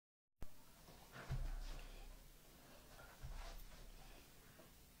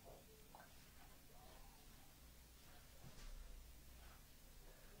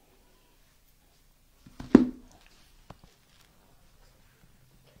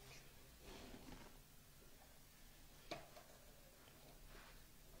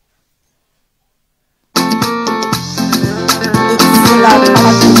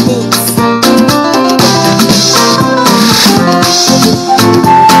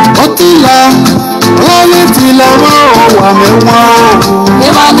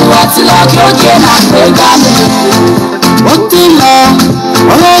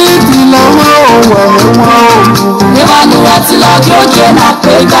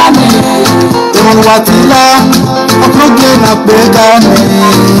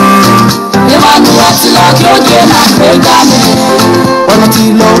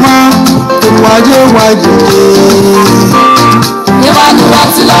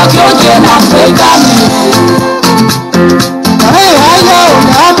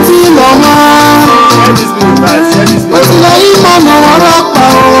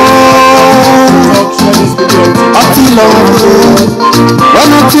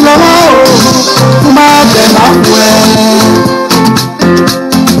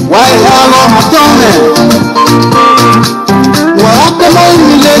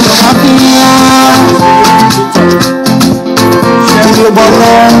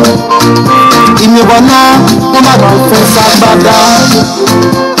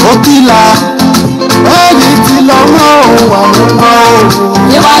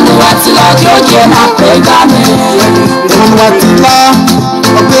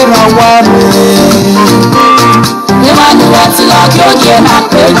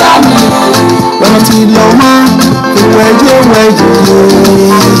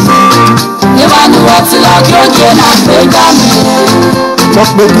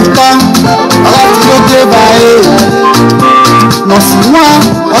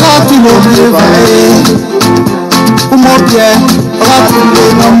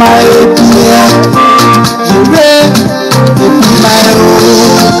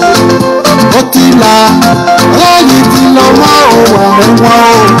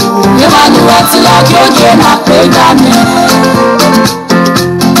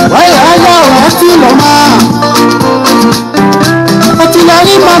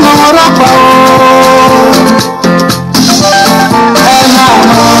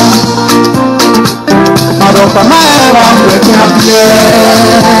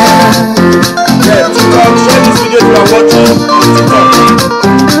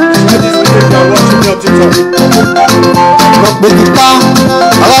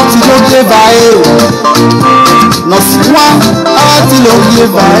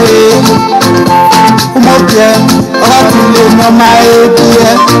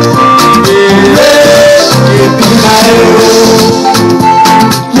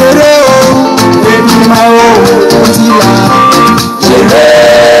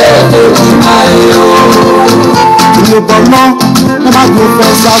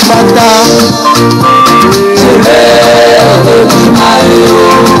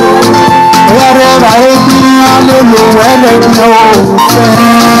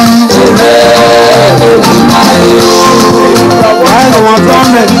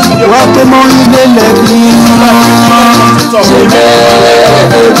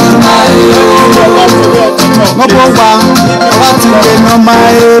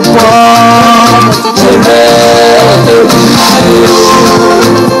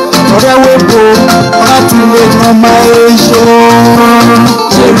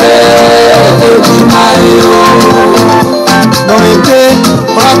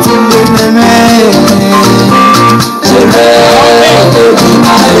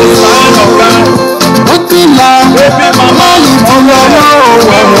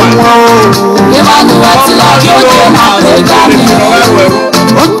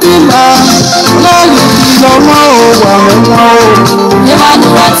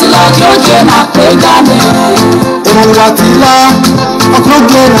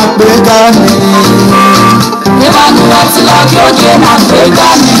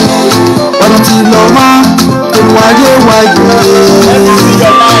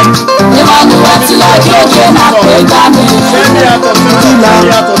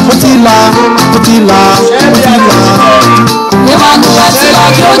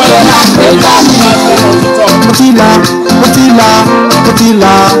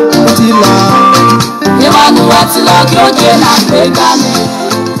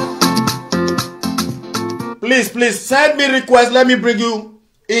Please send me request. Let me bring you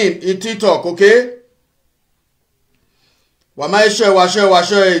in TikTok, okay? Wama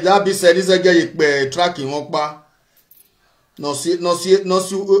share that be said is a gay tracking okpa. No see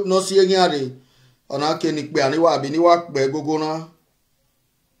any on a kenik be aniwa biniwak be gogona.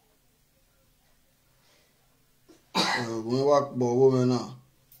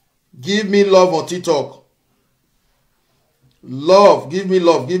 Give me love on TikTok. Love, give me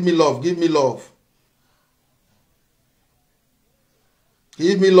love, give me love, give me love.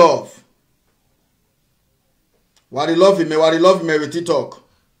 Give me love. Why love him with TikTok?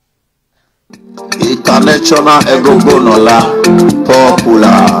 International Egogonola,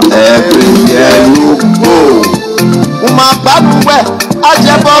 popular everywhere you go. Umabanuwe,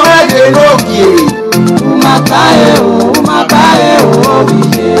 Ajebor Egelogie.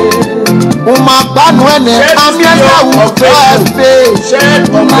 Umabanuwe, Amiaga Ufe.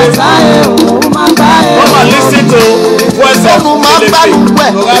 Come and listen to the voice of Umabanuwe,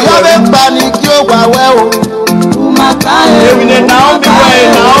 Yabe Baniki Owawe.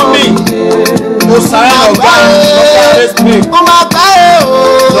 Naomi. No sign of God, no respect. No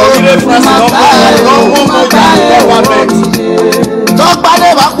really France, no government.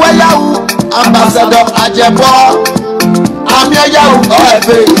 Ambassador Ajebor, Amiayahu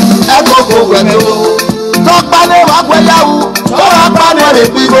Ofe, Ekoko Weto. Tokpane Wakweyahu, Tokpane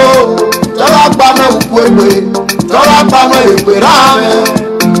Rebigo, Tokpane Ukwebe, Tokpane Ekwerame.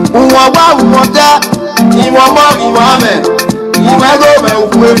 Uwawa uwonte, Iwamo Iwame, Iwegome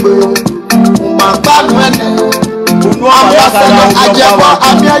Ukwebe. Umabanwene, Ambassador Ajebor,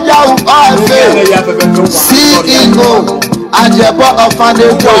 Amiayahu Ofe, CEO. Ajebor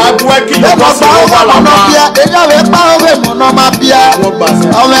orphanage.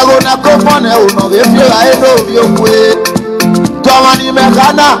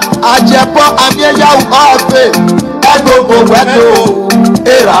 Ajebor Amiayahu Ofe. Egogo weto.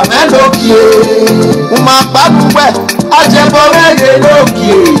 Eramendokie. Umabanuwe. Ajebor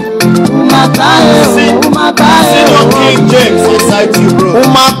Egelogie. Senior King James inside you, bro.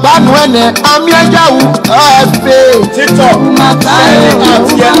 Umabanuwe Amiayahu Ofe. TikTok.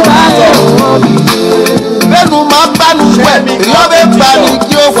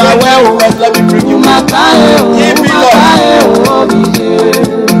 Let me bring you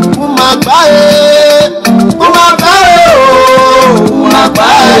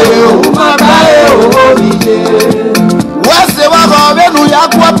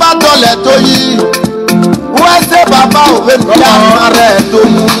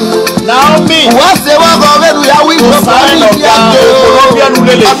Naomi. What's the one of it? We are with the sign of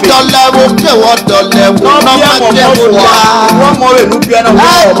God.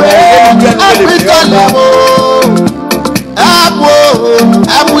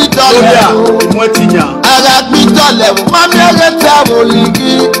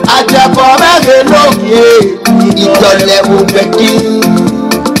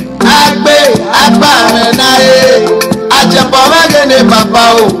 Ajebor Egene Papa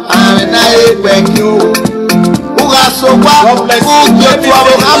o, Amina Ekweku. Ugasowa,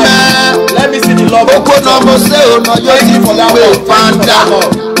 Ugetuabo Amen. Let me see the love of God. Okonomose o no yosi fuwe fanda.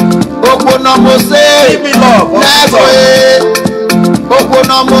 Okonomose, Negwe.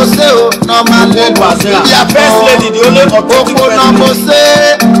 Okonomose o no male. Their first lady, the only authentic Okonomose,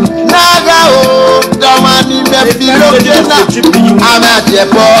 Naga o, Domani Mefilogena.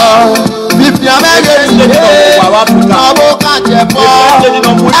 Ajebor. If you make it,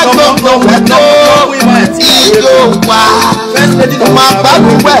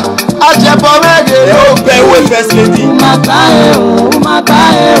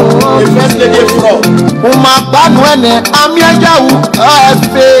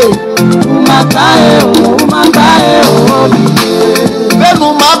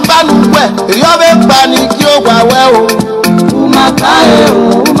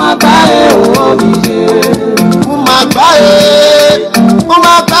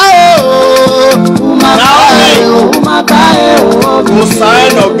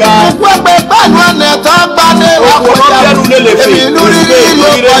 sign of God.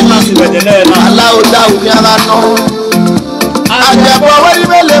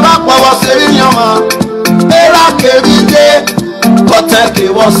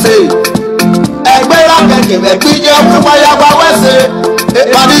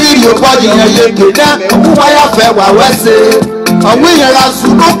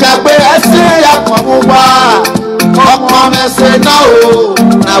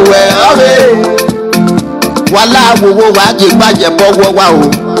 Wala wo wa je gbaje bowo wa o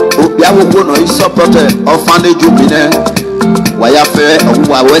obi awogo no support orphanage obine wa ya fe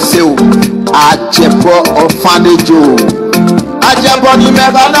wa wese o Ajebor orphanage o Ajebor ni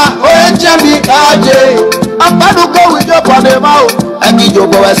megana o eje mi aje apadu ko wi jo pode ma o eki jo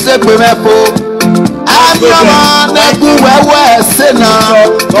bo wese pe mefo amioma neku wewe se na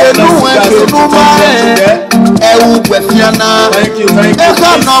enu enu ma ewu gbefiana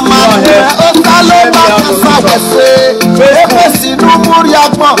ekono ma o salo ba sa wese efesi nu muri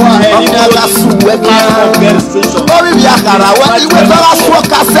agbon omi aga suwe kan obi bi akara we iwe to la so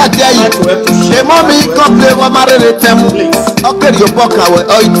cassette yi emo mi komple wo marere temu okeri oboka we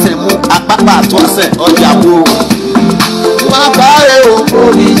oitemu apapa to se ojawo ma ba e o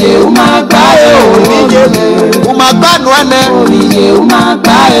Olije o ma gba umagba nuane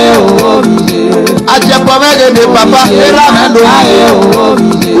Ajebor megede papa era nando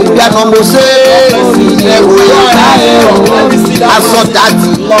ubia no mose asodati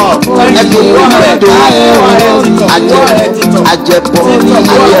Ajebor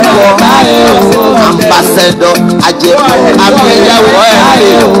ambassador Ajebor ameya wo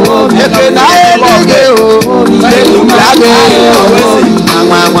eke na elege o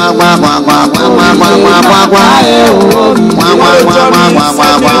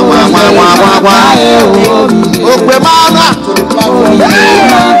Ogbe mana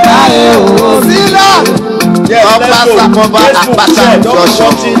Sila Tap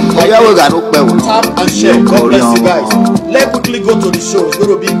and share. God bless you guys. Let's quickly go to the show. It's going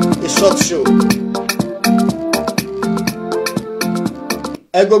to be a short show.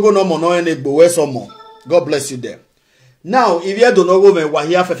 Egogo no mono enegbo we some. God bless you there. Now, if you don't know women,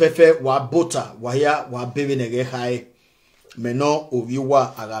 wahia fefefe wa bota, wahia wa baby nege high. Meno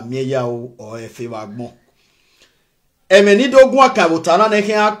oviwa agamie ya o efe wagmo. Emeni dogun akabotana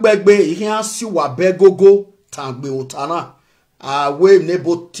neke akpegbe, ihe asi wa begogo tangbe otana. We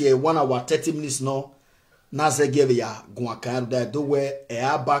nebo tie 1 hour 30 minutes no. Nazegeve ya gunwakanu da do we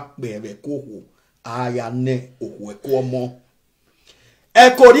abak bebe koho. Aya ne ohu ekomo.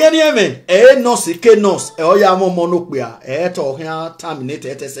 Ekorieni eme nos ke nos oya mo monopia to hia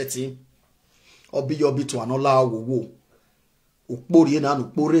terminate eteseti obi yo bi to anola wowo okpori na no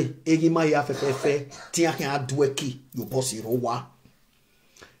kpore egima ya fefefe ti ahia adueki yo bosi ro wa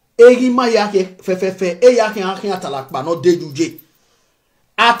egima ya fefefe e ya ahia atalakpa no dejuje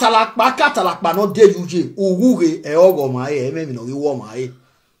atalakpa ka atalakpa no dejuje uwuge ogo ma ememi no wiwo ma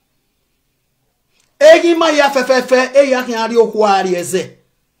Egima ya fefefe e ya kiari okwari eze.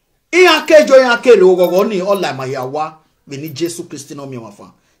 Iya kejo ya kere ogogo ni ola ma ya wa veni Jesu Kristi no mi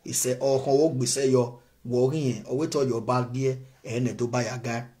wafa. Ise ohon ogbise yo wo yin o weto yo ba die ene do ba ya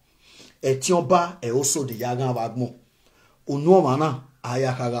ga. Eti oba e oso de ya gan bagmo. Onu o mana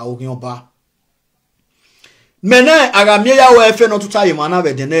aya kaga ogin oba. Mene agamie ya wo efe no tuta yi mana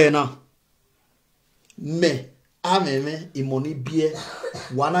be de na. Me ameme imoni bie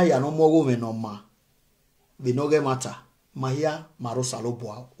wana ya no mo go me no ma. Binoge mata mahia marosalo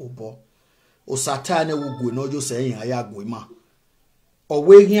boa obo o satane wugu no jo seyin aya goima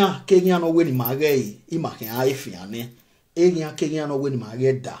owe hia kenya no we ni magei imake aifiane ehia kenya no we ni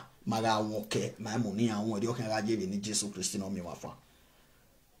mageda maga woke ma moni awon ri okan gaje ni Jesus Christ no mi wafa.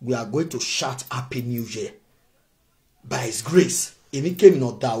 We are going to shout happy new year by his grace. Emi kemi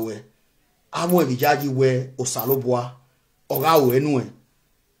no dawe awon ebijaji we osaloboa oga we enu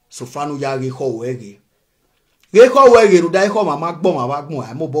so fanu ya ri ho wege Geko wege rudai ko mama gbon ma wa gbon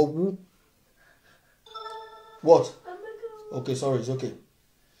ai mo bo wu. What? Okay, sorry, it's okay.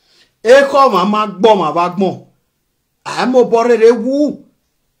 Eko mama gbon ma wa gbon ai mo bo rere wu.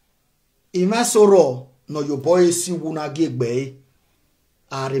 Imasoro no yo boy si wu na gegbe.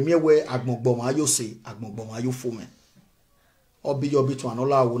 Aremiewe agbongbon ma yo se, agbongbon ma yo fo me. Obi yo bi to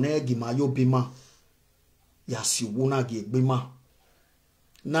anola wo na egi ma yo bi ma. Ya si wu na gegbe ma.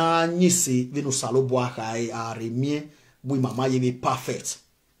 Na nyisi vino salobo akai aremie bui mama ye be perfect.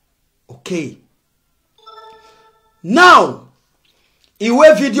 Okay. Now,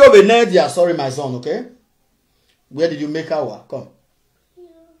 iwe video be nedia. Sorry, my son. Okay. Where did you make our? Come.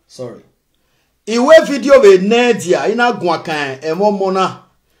 Sorry. Iwe video be nedia. Ina guakan emo mona.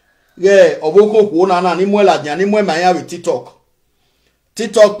 Yeah, oboko kuona na ni mwela nya ni mwe maya with TikTok.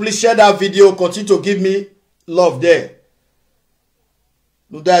 TikTok, please share that video. Continue to give me love there.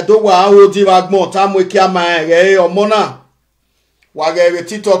 Nuda do wa ho di wagbon ta mo ki ama re omo na wa re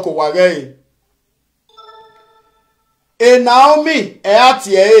TikTok wa re Naomi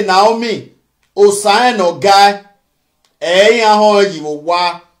ati Naomi o sign no guy yan ho yi wo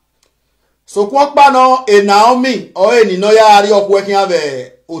wa so ko pa no Naomi o ni no ya ri oku ekin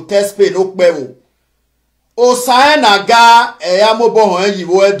ave o test pay no pe o sign na ga ya mo bo ho yi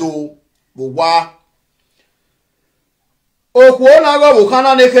wo edo wo wa Okwo na go bu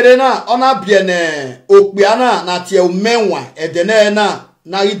kana nekere na ona biene okpiana na tie omenwa edene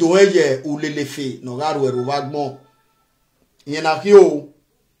na ido eye ulelefe no garu eru wagbon yen na ki o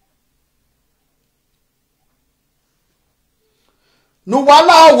nu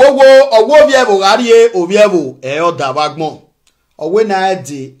wala owo bi ebo garie obi ebo oda wagbon owe na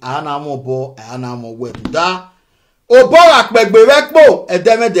edi ana mo bo ana mo webuda obo apegbe wepo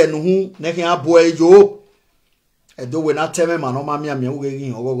edemede nuhu nekin abo ejo Edo we na teme ma no ma mi ami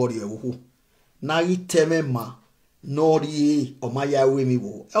ugegi ogogori ewu na yi teme ma no ri o ma ya we mi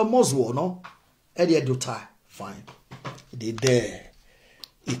wo almost wo no e dey do tie fine dey there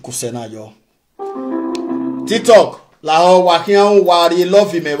ikusena yo TikTok. La ho wa kian wari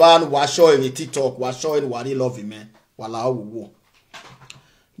love me wan wa show in TikTok wa show in wari love me wala wo.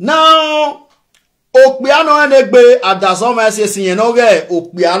 Now okpiano enegbe adaso ma se sin no ge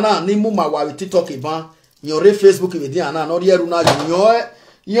okpiana ni mu ma wa TikTok iban yon re Facebook we di ana no ri eru na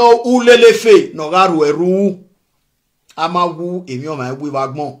yon ulelefe no garu eru amawu emi o ma egbe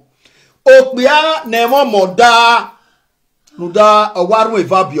bagbon okpia na mo moda nuda owarun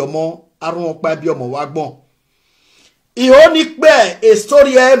eva biomo arun opa biomo wagbon iho ni pe a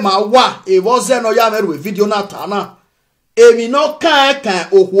story e ma wa e voze no ya meru video na tana emi no kan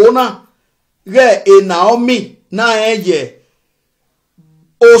okwo na re e Naomi na eye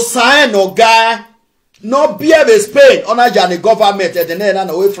osae no guy no bear Spain ona jani government e de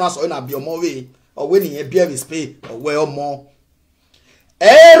na we France o na biomo we o we ni e bear Spain o we omo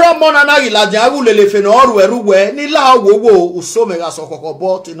ero mona na ilaja agulele fe no oru eruwe ni la wowo usome ga so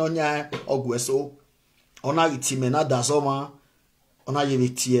kokoko ti no nya ogweso ona itime na dasoma ona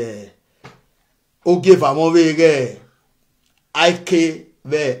yebetie o give am we ge ike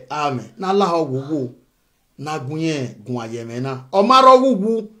ve ame na la wowo na gunye gun ayeme na o maro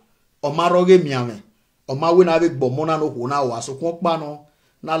wuwu o maro ge miame o ma we na be gbomo na no ho na wa so kun pa no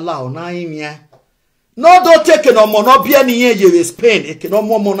na la ona imia no do take no mo no bia ni yen ye Spain e ke no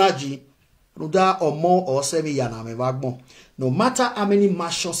mo monaji ruda omo or semi yana me bagbon no matter how many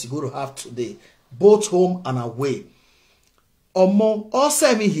mansions you go to have today both home and away omo or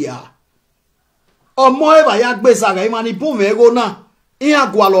semi here omo e ba ya gbeza ga imani bu me go na iya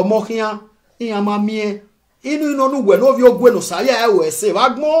gwalo mo kian iya mamie inu ino nu we no vi ogwe no saya e we se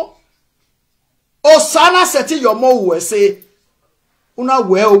bagbon o sana seti yo mo we se una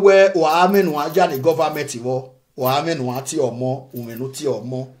we o amenu aja ni government wo o amenu ati omo umenu ti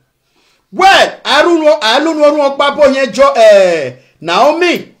omo well arunu orun papo yen jo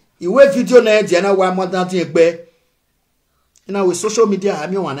Naomi iwe video na e na wa modern tin egbe ina with social media ha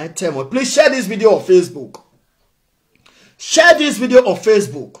mi wan na tell please share this video on Facebook. Share this video on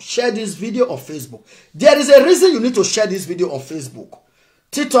Facebook. Share this video on Facebook. There is a reason you need to share this video on Facebook.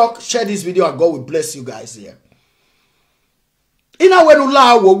 TikTok, share this video and God will bless you guys here. In a way,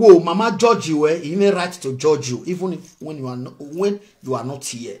 wo mama judge you, he may right to judge you, even if when you are not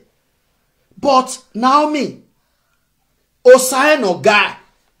here. But Naomi, Osae no guy,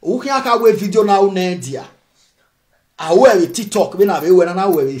 who can we video now dia. I wear with TikTok, when I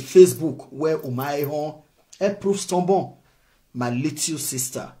wear with Facebook, where umai hon, prove stubborn. My little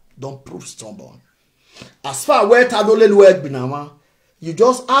sister, don't prove stubborn. As far where tadole work binama, you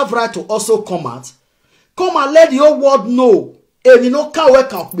just have right to also come out. Come and let your world know. And you know can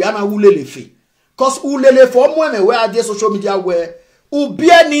work out be ana ulele fe. Cause ulele for mo me where dey social media where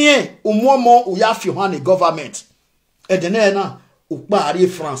ubia nie umomo uya fi ho na government. E de na ukpari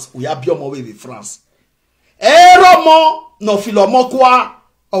France uya biomo we France. Ero mo no filomo kwa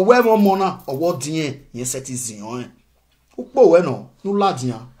owe mo na owo din yen citizen on. Ukpo we no nu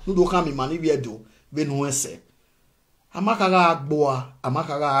ladian nu do kan mi mani we do be nu ese. Amakaga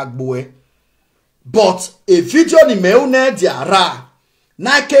agbo e. But a video ni me une diara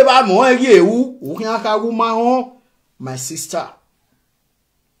na keba mo eri ewu ukin aka wu ma ho my sister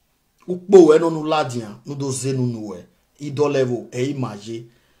ukpo we no nu ladian nu do zenu nu we ido level e image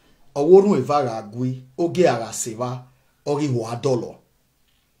oworun evara agui oge ara seva ori ho adolo.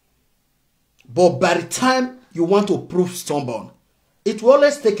 But by the time you want to prove stubborn, it will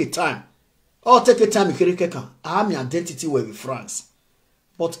always take a time. Or take a time I am your identity with France.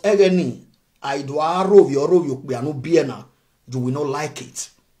 But again, I do we are no biena. You will not like it.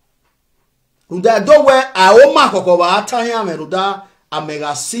 Ruda do where I oma kokoba atanya me ruda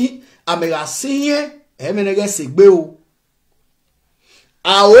amegasi emenege sigbeu.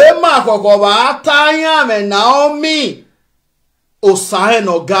 Aoma kokoba atanya me Naomi Osae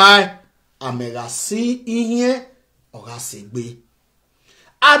no guy amegasi ihe oga sigbe.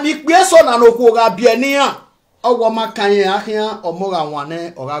 Ami peso na no ko ga bienia owo makanye ahia omoga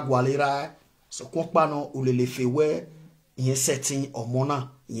wane oga gwalira so kwonpa no ulelefe we yen setting omona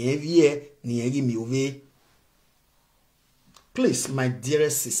yen vie ni eri mi ove. Please my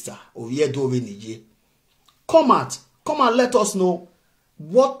dearest sister ovie do we nije come and let us know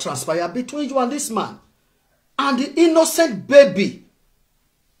what transpired between you and this man and the innocent baby.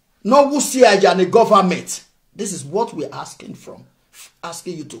 No wusi aja the government. This is what we're asking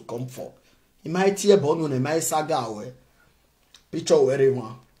you to come for. You might hear bonu ne mai saga we picture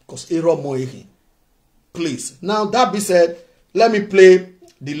wherever because ero mo ihin. Please. Now that be said, let me play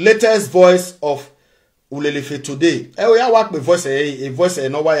the latest voice of Ulelefe today. We are work with voice a voice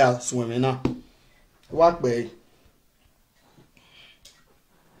no why swimming now. Work by.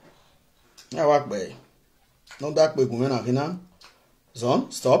 Yeah, work by. Not that quick, woman, Akina.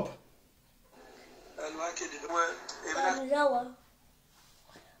 Zon, stop.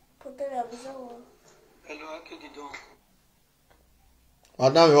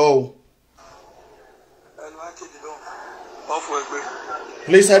 Madam, yo.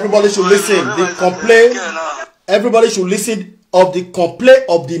 Please, everybody should listen. The complaint. Everybody should listen of the complaint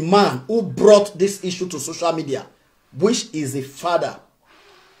of the man who brought this issue to social media, which is the father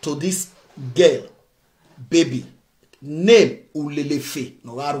to this girl, baby, name Ulelefe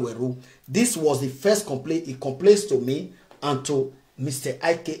Norarueru. This was the first complaint. He complains to me and to Mr.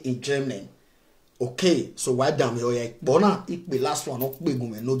 Ike in Germany. Okay, so why damn you? Bona, it be last one. Not be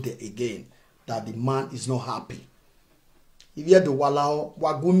going no there again. That the man is not happy. If you the Wahala,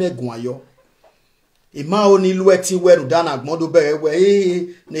 wagume guayo. Ima oni lueti weru dana gmodo bere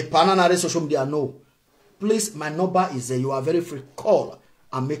we ne panana social media no. Please, my number is there. You are very free. Call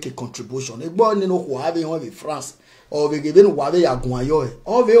and make a contribution. Egbo ni no ko have in France or we give no wave ya guayo.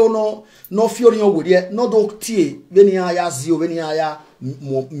 O we no fiori on with ye no do tie veni aya zio veni aya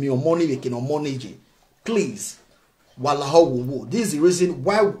mi money we can money. Please. Wahala. This is the reason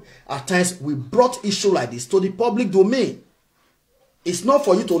why at times we brought issue like this to the public domain. It's not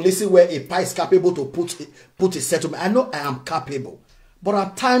for you to listen where a pie is capable to put a settlement. I know I am capable. But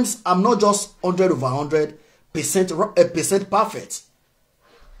at times, I'm not just 100/100% perfect.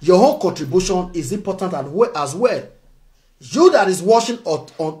 Your whole contribution is important as well. You that is watching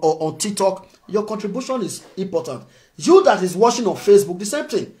on TikTok, your contribution is important. You that is watching on Facebook, the same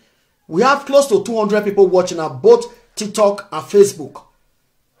thing. We have close to 200 people watching on both TikTok and Facebook.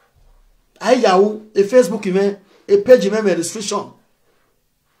 I Yahoo, a Facebook event, a page event registration.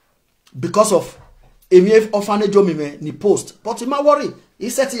 Because of a orphanage ni post. But ima worry, he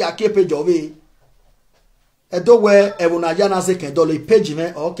said he a page of it. Edo where evunajana ze kendole page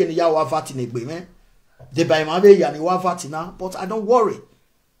me or keni ya wa vati ne gbe me. De by ma be ya ni wa vati na, but I don't worry.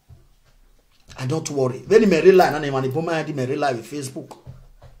 I don't worry. When me rely na ne mani boma di me rely with Facebook.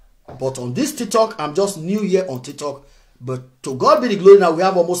 But on this TikTok, I'm just new here on TikTok. But to God be the glory, now we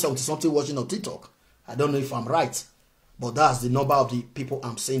have almost 70-something watching on TikTok. I don't know if I'm right. But that's the number of the people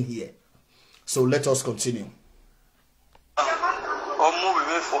I'm seeing here. So let us continue. So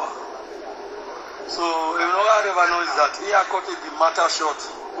if no one ever knows that he had cut the matter short,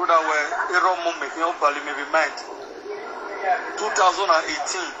 good away, error moment, you know, maybe mind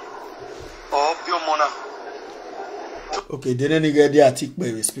 2018 or Biomona. Okay, didn't you get the article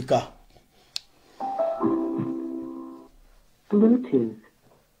by the speaker? Bluetooth.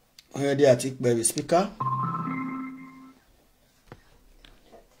 Hear the article by the speaker?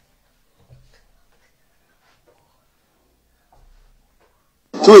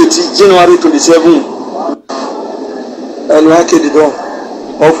 January 27. And we had it done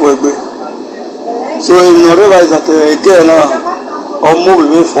off Wegbe. So if you realize that again or move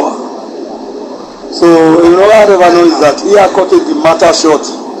away for. So if no one ever knows that he had cut the matter short,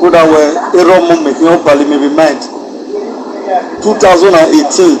 good away, error moment, you know, maybe mind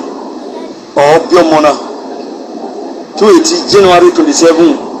 2018 or Biomona 280 January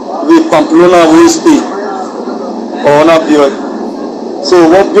 27 with Pamplona Wednesday or not Bio. So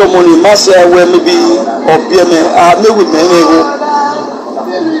what your money must say where maybe or BM me with me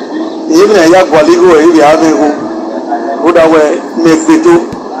even a Yagualigo if you have go that way make the two.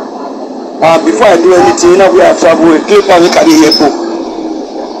 Before I do anything, we have travel a clip and we carry here.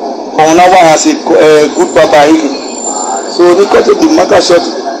 On our has a good baba. So we cut the marker shot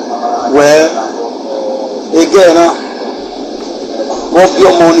where again what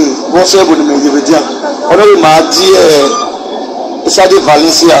your money what's able to make it already my dear Sade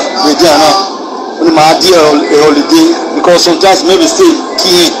Valencia, only my dear holiday because sometimes maybe stay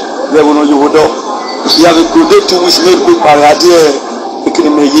key there will know you would you have a good day 2 weeks maybe good paradia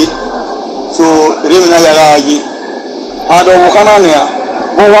economy. So remina yara yi ado wokanania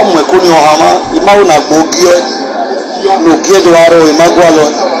bo wa mu ekoni ohama imawo na gbogie no gie do aro imagwalo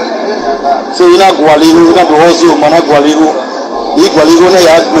so ina gwaliru ina bo hozo mana gwaliru yi gwaliru na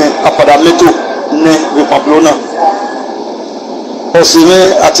ya gbe apadameto ne be Pamplona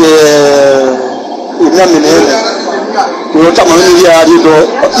osime ate ina minene yo ta mo ni ya ri do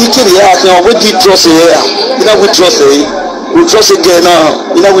ikiri ya ate o di trust ya ina we trust again now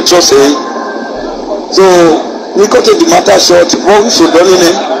ina we trust so we cut the matter short what we should do ni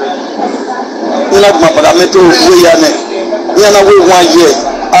ina ma apadameto we ya ne ina we 1 year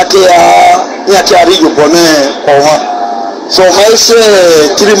ate ya ate ari yo bo ne owa so my say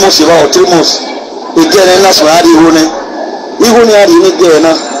 3 months about 3 months again na so ari ho ne even here in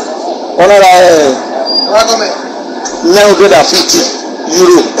Ghana,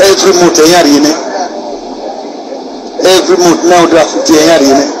 €950 every month. every month now do 50 yen yare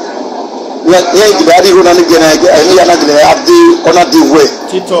ne ya gidari ho na ne gena ni ya na gena abdi ona di we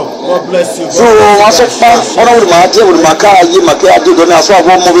Tito, God bless you. so wa so pa ona wo ma te wo ma ka yi ma ke adu do na so abo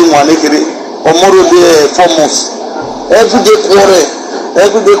mo bi nwa ne kire o mo ro be 4 months every day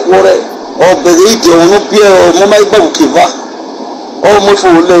quarter o be ide onu bi o mo ma igba ukiva o mo fo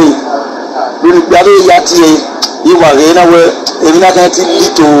le lórí pé abẹ́ ìyá tí ìwà rẹ̀ náà wẹ́ èmi náà kan ti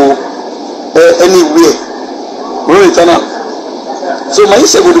lítò anywhere lórí ìtọ́nà so màá yí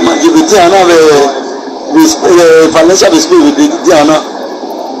sẹ́gun ma jìbì díẹ̀ náà bẹ̀ financial display bẹ̀ díẹ̀ náà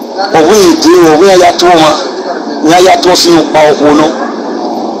ọ̀hún ìdí ọ̀hún ayatọ́ wọn ní ayatọ́ sínú pa ọ̀hún náà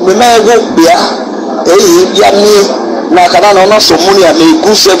mímẹ́ ẹgbẹ́ gbìyà èyí yá ní nàkàdá náà ọ̀nà sọ̀múnì àmì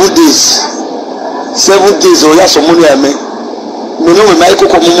igún 7 days ọ̀yà sọ̀múnì àmì mímẹ́ mímẹ́ ayé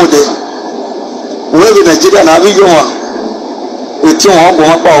kókó mímú dẹ̀ wọ́n bí Nàìjíríà náà bí yọ̀ wọ́n ètí wọn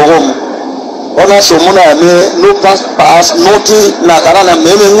gbọ́n pa ọ̀rọ̀ mu ọ̀nà sọ̀múnà mi no pass nọ́ọ̀tì nàkàrà nà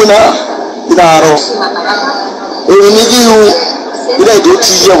mẹ́mẹ́ ńwúnà ìnà àrọ̀ èyí ní yíyú ilé ìdó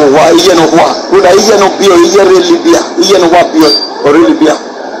ti yẹ wọ̀ wá iyẹ́ nu wá lónà iyẹ́ nu bí ọ iyẹ́ rẹ̀ libya iyẹ́ nu wá bí ọ ọ̀rẹ́ libya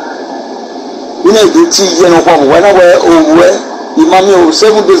ilé ìdó ti yẹ́ nu wá wọ̀ náà wẹ̀ òwúwẹ́ ìmàmí o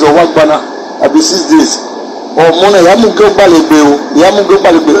 7 days ọ̀wá gbaná àbí 6 days ọmọnà yàmúgbé gbalẹgbẹ o yàmúgbé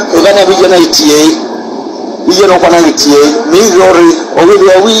gbalẹgbẹ ìbáná bí yẹn náà tiẹ yíyẹ náà kwana tiẹ mí yọrí ọwọ bí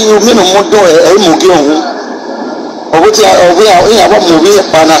ọwọ yìí mínú mú dùn ẹ mú kí ọhún ọwọ tí ọwọ yà wà mú bí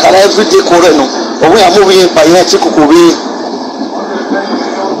pa náà kàrà everyday kó rẹ nù ọwọ yà mú bí pa yẹn tí kòkò bí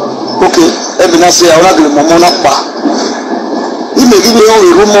ok ẹbí náà ṣe àwọn àgbẹ̀ mọ̀mọ́ náà pa ìmẹ̀gí bí wọn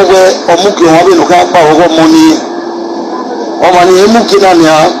èrú mọ́ wẹ ọmú kí wọn bí nìkan pa ọwọ́ mọ́ ní ọmọ ní ẹmú kí náà ní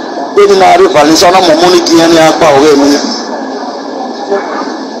à bẹ́ẹ̀ni náà rí valisa ọ̀nà mọ̀mọ́ ní kí yẹn ní apá ọ̀rẹ́ mi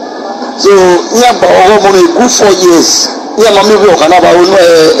so ní àgbà ọ̀rọ̀ mọ̀ ní good 4 years ní àmọ́ mi bí ọ̀kan náà bá wọn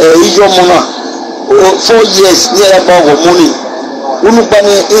ìjọ mọ̀ náà 4 years ní àgbà ọ̀rọ̀ mọ̀ ní wọnú gba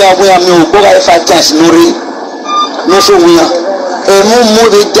ní ìyàwó yà mí ò gbọ́ra 5 times lórí lọ́sọ̀ wíyà ẹ̀mú mú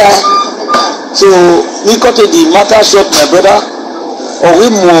rí já so ní kọ́tẹ́ di matter short my brother ọ̀rí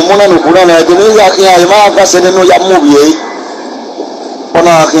mu ọmọ náà nìkú náà ẹ̀dùn ní ìyá kí ayé máa gbà sẹ́ni ní ọ̀yà mú bí yẹn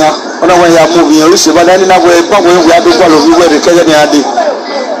ọ̀nà àkíyà ọ̀nà wọn yà mú bí yẹn oríṣi bá dání náà wọ ẹ̀ pàwọn ìwé adókòwò àlòfin wẹ̀rẹ̀ kẹ́yẹ́ ní adé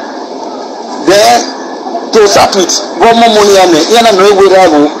then to start with wọ́n mọ́ mu ní yẹn yẹn náà ìwé rẹ̀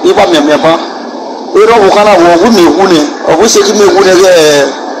wò ibà mẹ̀mẹ̀bá eré ọ̀wọ̀ kan náà wọ̀ ọ̀wú mi wú ni ọ̀wú ṣe kí mi wú ni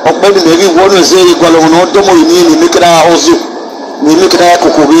ọ̀pẹ́ mi lè rí wọ́n ní ṣe ìgbàlọ́wọ́ náà dọ́mọ̀ yìí ní mẹ́kẹ́dá ọ̀zọ́ ní mẹ́kẹ́dá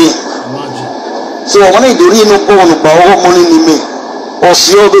kòkò bí so wọn náà ìdórí inú bọ́ wọn gbà ọwọ́ mọ́ ní mi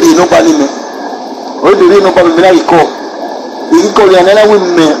ọ̀sí ọ̀bẹ̀rẹ̀ inú bá ní mi ọ̀dẹ̀rẹ̀ inú bá mi náà ikọ̀ ìkọ̀lẹ̀ ànánáwó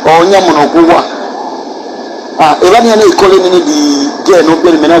mi ọ̀nyàmùnà kó wà ìbáni yẹn náà ìkọ̀lẹ̀ nínú di gẹ́ẹ̀ ní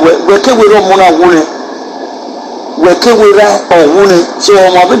ọ̀bẹ̀rẹ̀ mi náà wẹ̀kẹ́wẹ̀rẹ̀ ọmọ náà wú ni wẹ̀kẹ́wẹ̀rẹ̀ ọ̀wú ni so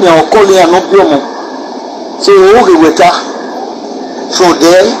ọmọ abẹ́ni ọ̀kọ́lẹ̀ àná bí ọmọ so owó kẹwẹ̀ta from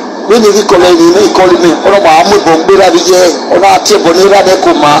there wíni ìkọ̀lẹ̀ ní ìkọ̀lẹ̀ mi ọlọ́mọ àmúbọ̀ gbéra bí yẹ ọ̀nà àti ẹ̀bọ̀ ní ìrádẹ́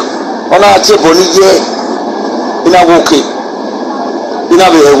kò má ọ̀nà àti ẹ̀bọ̀ ní yẹ ìnáwó òkè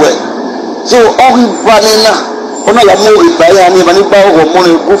ìnáwó ẹ̀wẹ̀ so ọ̀hún ìbánilá ọ̀nà yà mú ìbáyà ní ìbá nígbà ọ̀rọ̀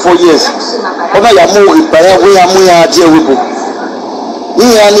mọ́rin good 4 years ọ̀nà yà mú ìbáyà wíyà múyà díẹ̀ wíbò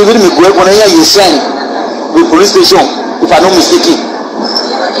yíyà ní ìbí mi gbọ́ ẹ̀kọ́ náà yà yé sign with police station if I no mistaken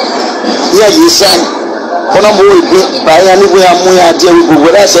yà yé sign ọ̀nà mú ìbáyà ní wíyà múyà díẹ̀ wíbò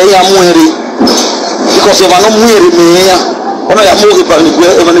wẹ́rẹ́ ẹ̀sẹ̀ yà mú èrè because if I no mú èrè mìíràn ọ̀nà yà mú ìbánigbọ́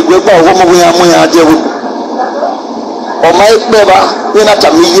ẹ̀kọ́ ọ̀wọ́ mú wíyà múyà díẹ̀ wíbò ọ̀ma ẹ̀kpẹ́ bá yẹn náà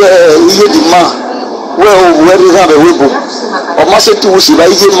tàmí iye dì máa wẹ́ẹ̀ o wẹ́ẹ̀ rí hàn bẹ̀ wíbò ọ̀ma ṣe tí wọ́n sì bá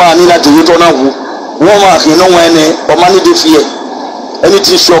iye máa ní láti yé tọ́ náà wò wọ́n máa fi inú wọn ẹni ọ̀ma ní de fiẹ̀ ẹni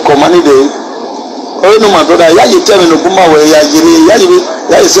tí sọ̀kọ̀ ọ̀ma ní de ọ̀rẹ́ nu màá tọ́da yáyé tẹ́mi nù bùnmá wẹ̀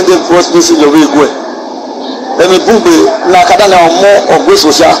yáyé sẹ́ndẹ̀ first place lọ́wọ́ egu ẹ̀ ẹ̀mi bùgbé nàkàdá náà ọmọ ọ̀gbẹ́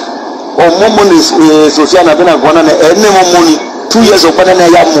sọ̀síà ọmọ mọ ní sọ̀síà nàbẹ́ nà gbọ́n náà ẹ̀ ní mọ́ mọ́ ni 2 years ọ̀pẹ́ náà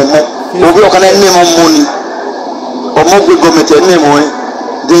yà mọ́ mọ́ òbí ọ̀kan náà ní mọ́ mọ́ ni ọmọ gbé gọọmenti ẹ̀ ní mọ́ ẹ̀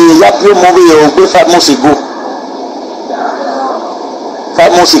de ya bí ọmọ bí yẹ ọgbẹ́ 5 months ago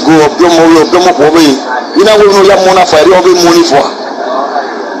 5 months ago ọbí ọmọ pọ̀ bẹ́ẹ̀ yìí náà wọ́n yà mọ́ náà fà ẹ̀rí ọbẹ̀ mọ́ ní fọ́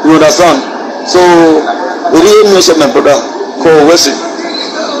you understand so èrí ẹ̀mí ẹ̀ṣẹ̀ my brother kọ́ wẹ́sì.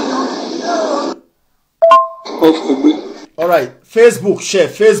 All right, Facebook share,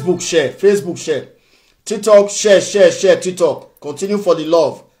 TikTok share, TikTok. Continue for the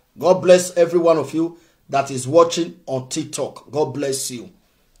love. God bless every one of you that is watching on TikTok. God bless you.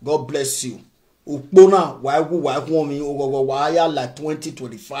 God bless you. Ukpona waiwu mi waya like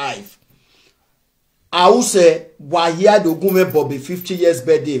 2025. I will say wahia dogume Bobby 50 years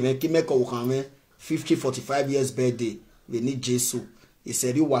birthday. Me kimeko ukame 50-45 years birthday. We need Jesus. He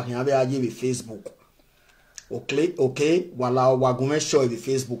said you wahia be aje with Facebook. Okay. Wahala Wagume show the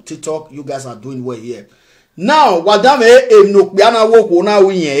Facebook, TikTok. You guys are doing well here. Now, wadame enokbiana woko na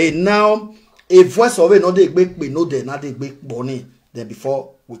winye. Now, a voice of it, no de big no de not de big bonnie. Then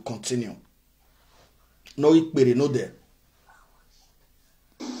before we continue. No it be no de.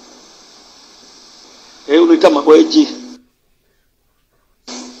 Eu nita magoji.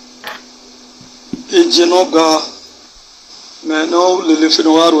 Ejenoga me no le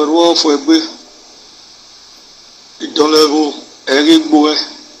fino waro ro fo egbe. Idonlevo erigbo.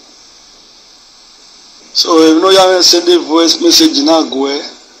 So if no you send a voice message now go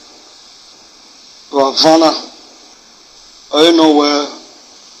Wahala I know where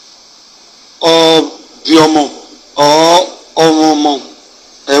or biomo or omomo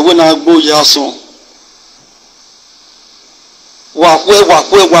when I go yason wa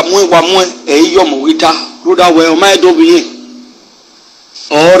yomo wita ruda we my dobi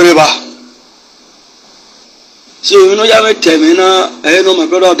or river. So you know you tell me now I know my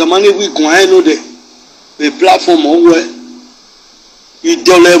brother the money we go I know the platform over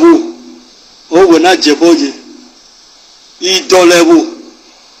Idolebo over na Ajebor Idolebo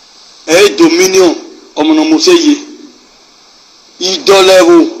dominion omono museye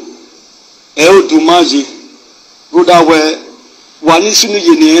Idolebo odumaje ruda we wani sunu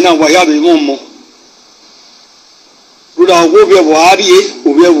ye na wa ya be mo ruda wo be wo ari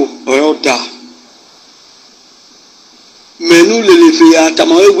obi ewo oyoda menu lele fe ya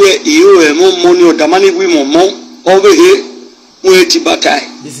tamawe iyo e mo ni odamani wi mo over here we ti batai.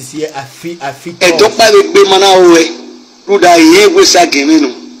 This is here I feel e to pa be gbe mana we ruda ye we sa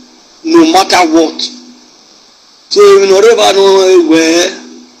game no matter what. So you know never know where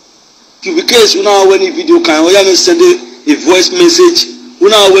to be case una when video can or ya me send a voice message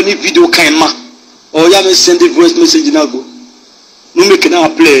una when video can ma or ya me send a voice message na go no make na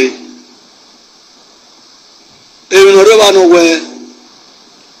play. You know never know where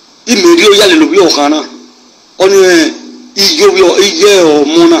imeri o ya le lo bi o kana oni iye o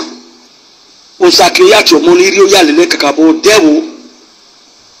mona o sakriya ti o mo ni ri o ya le kakabo devil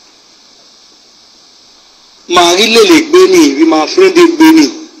ma rile gbe ni we my friend gbe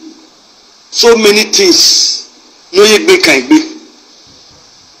ni so many things no ye gbe kan gbe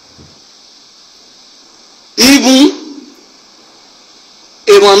even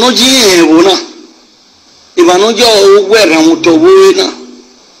emanoji ewo na emanoji o were won to wo na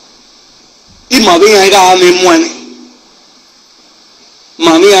imabe yan ga me mo ni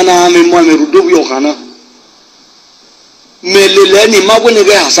mami ana me mo me rudo bi o kana melele ni ma woni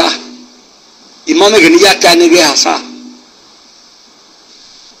ge hasa imame gani ya ta ne ge hasa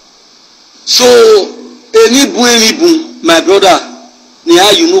so eni bu my brother ni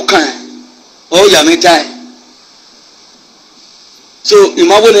ayu no kan o ya me tai so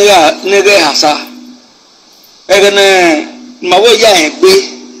imabo ne ge hasa egene mawo ya en pe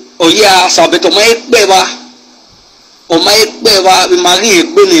o ya sabeto ma pe ba o ma pe ba bi mari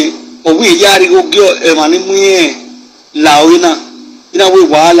pe ni o wi ya ri go gyo e ma ni mu yen la o ina we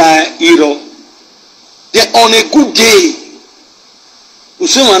wahala iro. Then on a good day,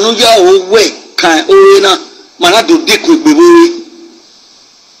 usuma no ya o we kan o na mana do de ku gbe we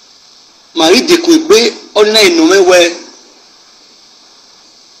mari de ku gbe ona inu me we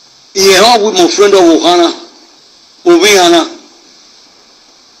iye ho with my friend of Wahala obi ana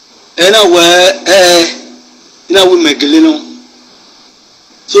ena we ina we megele no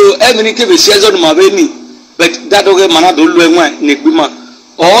so emini ke be season ma be ni but that oge mana do lu enwa ne gbima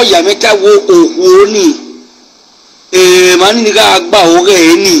o ya meta wo ohu ni mani ni ga gba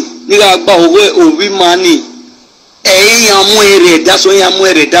oge ni ga gba oge obi mani yan mu ere da so yan mu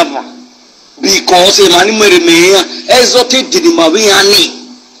ere da ba because mani mu ere me yan exotic did ma bi yan ni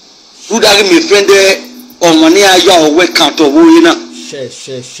ruda me friend o mani ayo owe kan to wo yin na share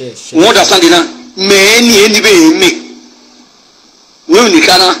won da stand na me ni be me we ni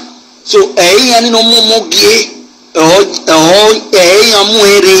kana so yan ni no mo gie yan mu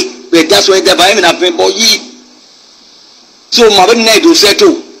ere be da so e da ba me na fe bo yi so ma be na do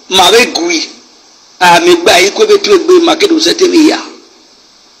settle ma be gui me gba yi ko be tu egbe ma ke do settle mi ya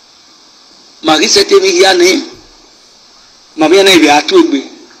ma ri settle mi ya ni ma be na ibi atu egbe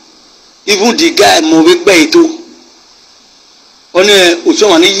even the guy mo be gba ito one o so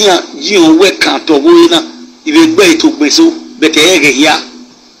wa ni yiyan we kan to wo na ibi gba ito gbe so be te ege ya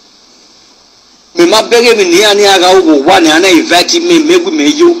me ma bege mi ni ani aga wo wa ni ana invite me megui me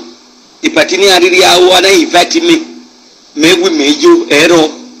yo ipati ni ariri awo ana invite me megui mejo ero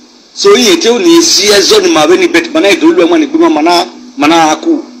so yin te oni si ezo ni ma be ni bet mana idolu e mo ni gbimo mana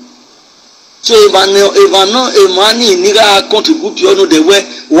aku So Emani niga contribute on the way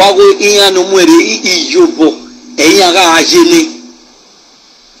wago iya no mwere iyobo eya ga ajene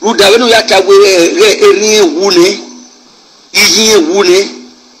ruda wenu ya tagwe erin ewune iyin ewune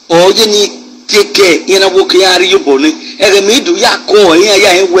oje ni keke yana wo ke ari yobo ni ere mi du ya ko eya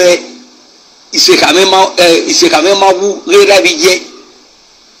ya enwe isekame ma wu rera bije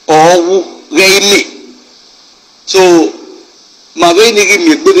owu reime so ma be ni gi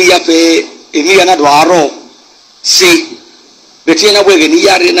mi gbe ya fe emi yana do aro si beti na bwe ni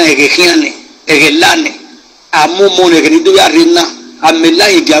yare na egehiane egelane amumo ne ni do yare na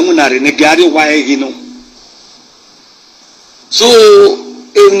amela igamu na re ne gari wa egino so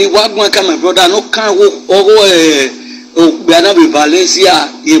eni wagwan ka my brother no kan wo ogo gba be Valencia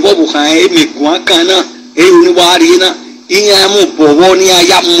ye bobu kan emi gwan kan na e ni wa ri na iya mu bowo ni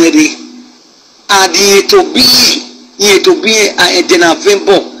aya mwere adi to bi a etena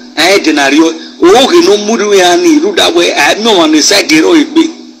vembo denario oge no mudu ya ni rudawe no one side ro igbe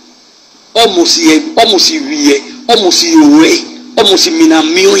almost wiye almost yowe almost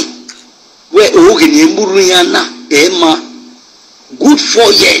minamiwi we oge ni muru ya na ema good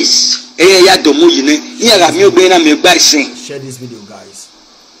 4 years ya domo yine ya ga mi ogbe na me gba isin. Share this video, guys.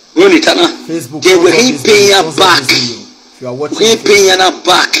 Run it na Facebook, they will pay ya back if you are watching. We pay ya na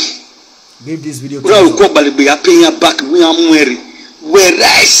back. Give this video bro ko balbe ya pay ya back we amwere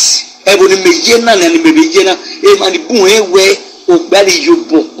whereas eboni mejena na ni mebejena e mani bun ewe o gbali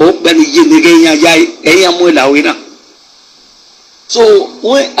yobo o gbali ye nege yan ya eyan mo la we na so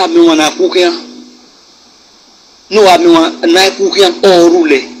when ami wana kukia no ami wana kukia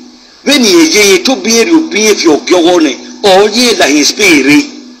orule when ye to be eri obi efi ogyogo ne o ye la inspire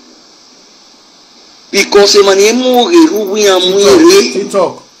because e mani mo geru wi amwere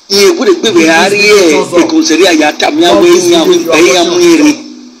TikTok ye bude gbebe ari e konseri aya tamya we yan amwere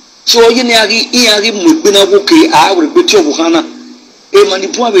so yini ari mu na woke a wure beti obuhana e mani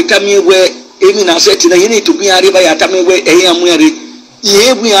pu abetami we emi na set na yini to bi ari ba ya tami we eyan muere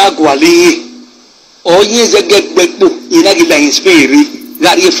ye bu ya gwale o yin ze gegbepo ina gi la inspire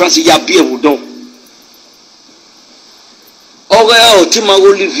gari France ya bi ewudo oga o ti ma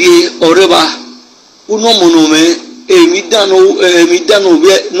Olivier oreba uno monome emi dano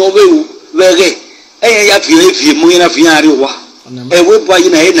we no we wege eyan ya fi mu ina fi ari wa ewe boy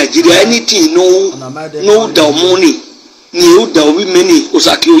na Nigeria anything no da money ni o da obi many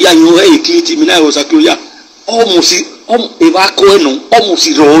osaki oya yan e kiti mi na osaki oya almost e ba ko enu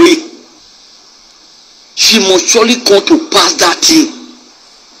almost roi she must surely come to pass that thing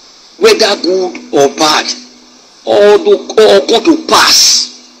whether good or bad or come to pass.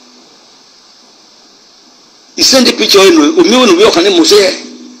 He send the picture omi onu we okan mo say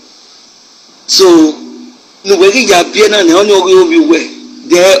so no we ya bia na ne onye obi we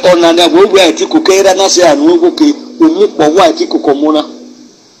de onana wo we ati kokera na se anu ogoke omu po wa ati kokomuna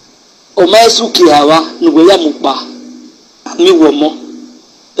o ma su ki awa no we ya mu pa mi wo mo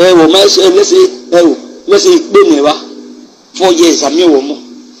wo ma se lese pe ne wa 4 years ami wo mo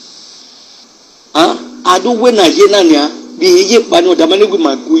adu we na ye na nia bi ye pa no da manegu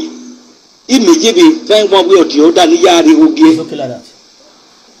magui imeje bi fen won we odi o da ni yari ogie okay like that.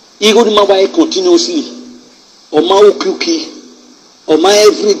 Igo ni ma wa continuously o ma okuki o ma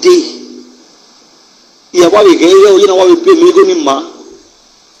every day ya wa we ge o yina wa we pe mi go ni ma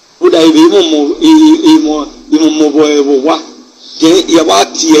o da ibe mo bo wa je ya wa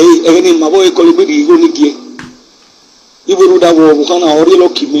ti e ni ma bo e ko le bi go ni gie ibo ru da wo kana ori lo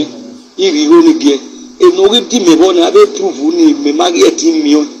kimi iri go ni gie e no ge di me bo na be prove ni me ma ge ti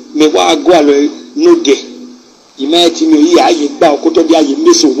mi o me wa go alo no de ime ti mi ya ye gba ko to bi aye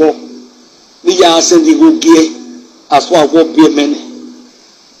meso wo ni ya sendi go gie aso awo bi mene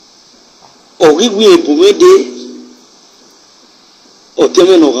o ri wi ebumede o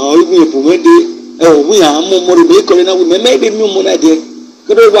teme no ga o ri wi ebumede e o wi amu mo ri be ko le na wi me be mi mo na de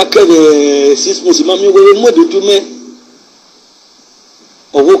ko do wa ke 6 months ma mi wo mo do tu me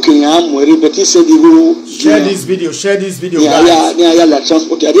o wo ke ya mo ri be ti sendi go Share this video, guys. ya la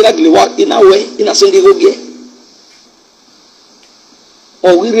transport ya dira gile wa ina we ina sendi go gie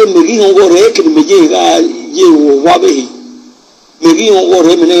o wire megi ngo re ke meje ga ye wo wa be megi ngo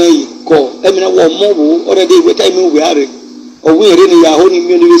re mena yi ko e mena wo mo wo ore de we time we are o wire ni ya ho ni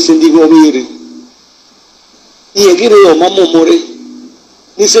mi ni sendi go wire ye gire yo mamo more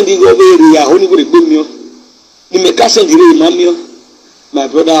ni sendi go wire ya ho ni gure gbe mi o ni me ka sendi re ma mi o my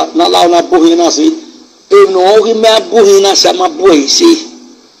brother na la na bo hin na se e no o gi me bo hin na sa ma bo yi se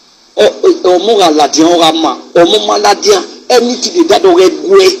o mo ga la di o ga ma o mo ma la di anything that do get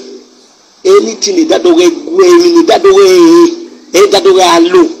gwe anything that do get gwe ni that do e that do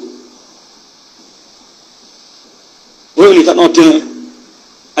alo Only cannot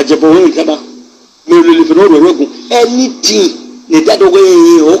Ajebor only cannot. Me for no rogu. Anything that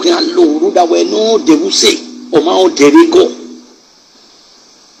way, okay, and low, that way, no, they will say, or Mount Derigo.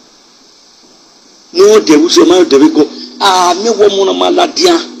 No, they will say, Mount Derigo. Ah, me woman,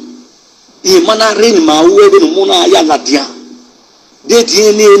 Maladia. He mana rain my way, the Mona Yaladia. They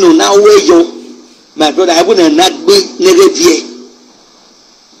didn't know now where you, my brother, I wouldn't not be negative.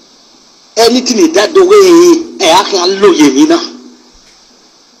 Anything that the way, I can look you now.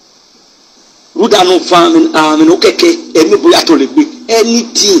 Ruda no farming no keke emi boya to le gbe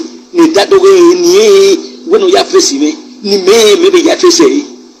anything ni that the way ni when you face me ni me be ya face e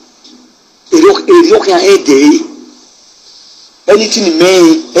eri o kan e dey anything me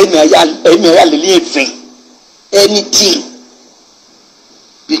emi aya le living anything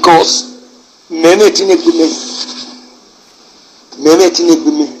because meme tin egbe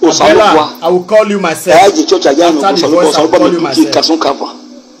me o sa lo wa I will call you myself. I church aya no so lo ba me ki kason cover.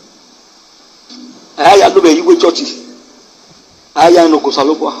 Aya no be you church. Aya no go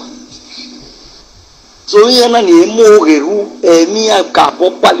salopwa. So here na ni mo geru mi aka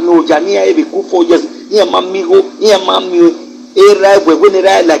bo pali no ja ni e be ku 4 years. Ni ma mi go, ni ma mi e ra gwe ni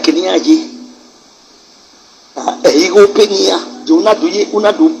ra la kini aje. E go penia, do una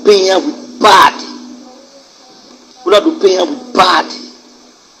do penia with bad. Una do penia with bad.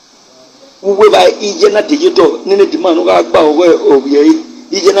 Uwe ba ije na digital ni ne di man no ga gba owo obiye.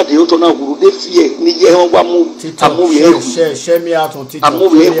 Ije na de yoto na huru de fie ni je ho gba mu amu ye share me out on TikTok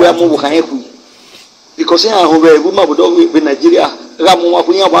amu ye ku amu kan ye ku because ya ho be bu ma bodo be Nigeria ra mu wa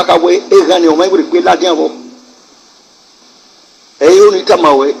kunya wa ka we e ga ni o ma gbe pe la dia bo e yo ni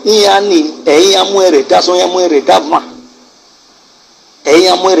kama we ya ni e ya mu ere da so ya mu ere da va e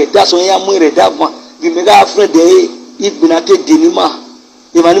ya mu ere da so ya mu ere da va bi me ga friend de ibinate dinima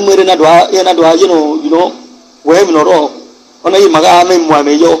e ma ni mu ere na do you know we mi no ro ona yi maga me mu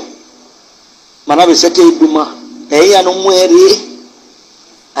ameyo mana be sete ibuma ya no muere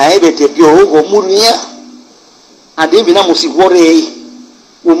ai bete bi o go muria ade bi na musi wore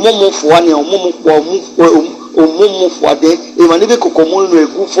o momo fo ani o momo po o momo fo ade e mani be kokomo no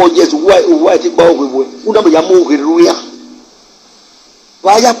egu 4 years why ti gba ogwe u da be ya mo ogere ruya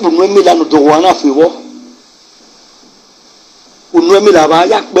wa ya pu no emi la no do wa na fiwo unu emi la ba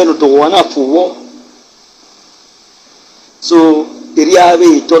ya pe no do wa na fuwo. So area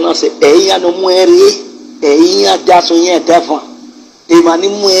we tona se eya no muere eya daso yen dafa e mani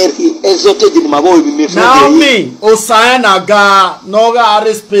muere ezote di mabo bi me friend now me osana ga no ga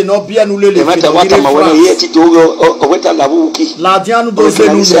arespe no bia nu lele fi no wata ma wona ye ti to o weta la buki la dianu do ze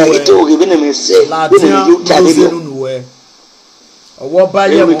nu we to ge bene me se bene ju ta de nu we owo ba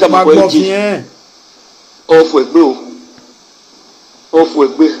ye mo ma gbo bien ofu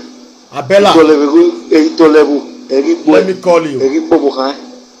egbe abela to level let me call you.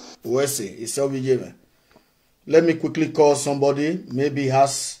 Let me quickly call somebody. Maybe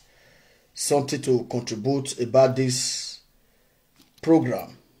has something to contribute about this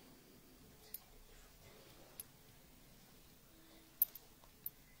program.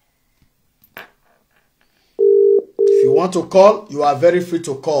 If you want to call, you are very free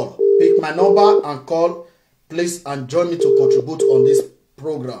to call. Pick my number and call, please, and join me to contribute on this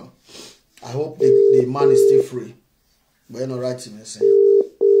program. I hope the man is still free. But you're not writing me saying.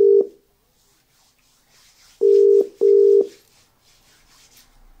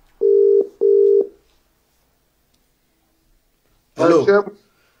 Hello.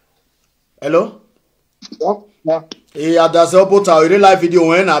 Hello. Yeah. Yeah, that's the opposite. I live video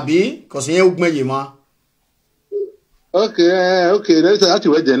when I be because you ugme yima. Okay. Let's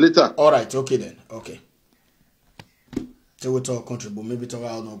actually wait later. All right. Okay then. Okay. So we talk contribute. Maybe talk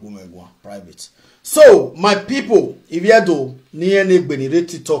out no go private. So my people, if you do ni any benire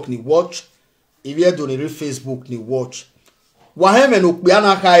TikTok ni watch, if you do ni Facebook ni watch. Waheme no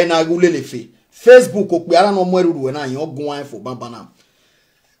kpiana kai na gulelefe. Facebook okpiana no mweru na yon gwan fo babana.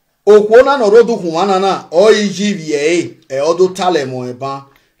 Okwona no rodu kuwana na OEGVA e odo talemo eba.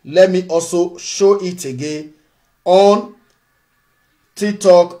 Let me also show it again on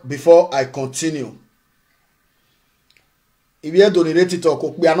TikTok before I continue. If you donate TikTok,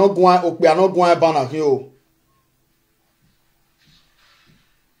 okpiano gwan eba na hiyo.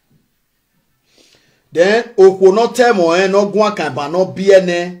 Then okwono temo no gwan kan ba no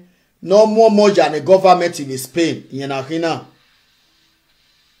biene no more moja ne government in Spain yena hina.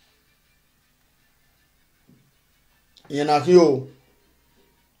 Yena hiyo.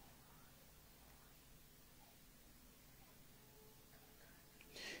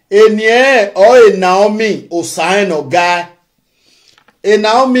 Enye o Naomi o sign o guy. E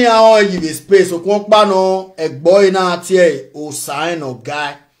Naomi a on you space o kon pa no egbo ina tie o sign of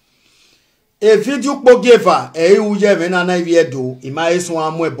guy. E video kpo giver e uje me na wie do ima esun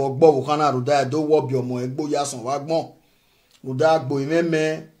amu ebogbo wo kana ruda do wo bi omo egbo yason wa gbon ruda gbo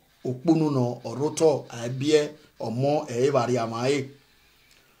imeme opunu no oroto abie omo e bari amae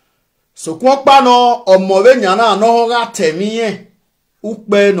so kon pa no omo we nyana no ga temiye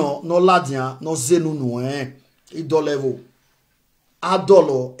upe no ladian no zenu no idolevo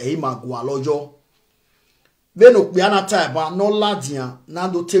adolo e imagwa lojo beno kpe anata ba no ladian na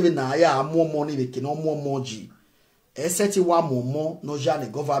do tebe na ya amomo ni beke no momo ji eseti wa momo no jane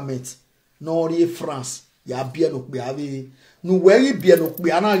government no ri France ya bia no kpe ave no we bia no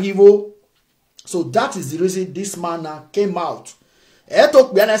kpe anagivo. So that is the reason this man came out eto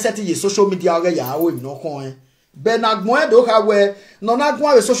kpe na seti ye social media ga ya we no kon benagbon do ka we no na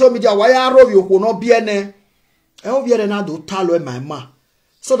gbon we social media wa ya ro yo ko no biene e o biene na do talo e my ma.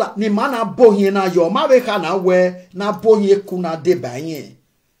 So that ni mana bohie na yo ma we ka na we na bohie ku na de banye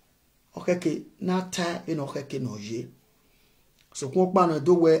okeke na ta ino okeke no je so ko pa no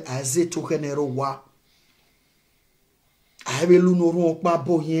do we aze to kenero wa a be lu no ru pa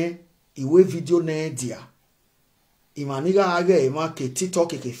bohie iwe video na dia imaniga age ma ke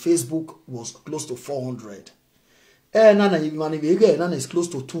TikTok ke Facebook was close to 400 na imaniga na is close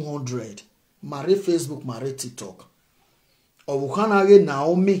to 200 mare Facebook mare TikTok. Obukanage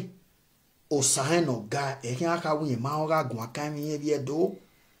Naomi o sign of guy ekin aka wunye ma oga gun aka mi ye bi edo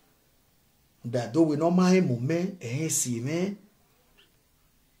da do we no ma e mume si me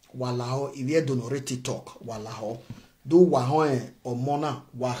wala ho ibi edo no reti talk wala ho do wa ho omo na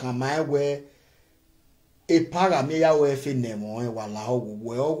wa ha ma we e para me ya we fe nemo wala ho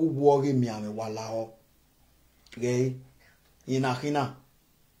we ogwo ge mi ame wala ho ge ina hina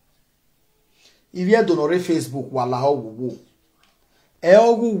ibi edo no re Facebook wala ho wo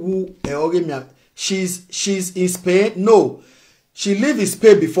she's in Spain. No, she lived in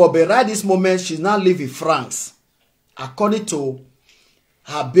Spain before, but right this moment she's now living in France. According to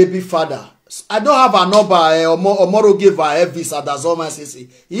her baby father, I don't have a number. Omoro give her a visa. That's all my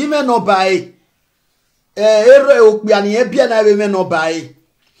sister. Even no buy. No buy.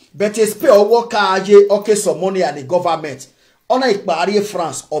 But it's pay or work okay some money at the government. On a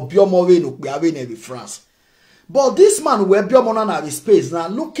France or Biomowe no be France. But this man will be on his space now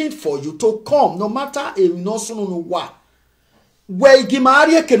looking for you to come no matter if no soon no what. Where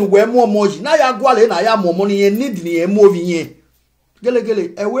Gimaria can wear more moji. Now ya gwale na ya more money need ni moving ye.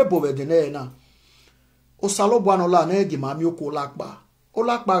 Gele a web over the na. O salo buanola ne gimami oko lakba. O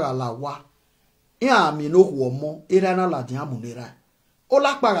lakba la wa. Ya mi no womo irana la diamunera. O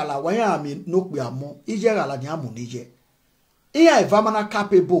lakba la wa ya mi no kwiamo ije la diamunije. Iya evamana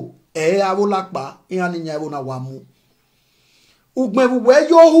capable. Awolakpa ihani nya na wamu ugmebu we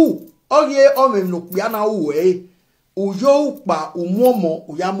yohu oye omem ya na uwe uyo pa umomo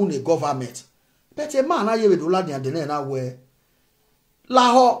uyamu ne government bete man aye we do ladian de na we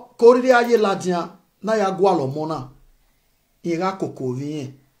laho koriri aye ladian na ya gwalo mo na ira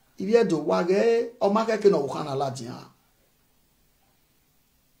kokovin ibi do wage o makeke no kana ladian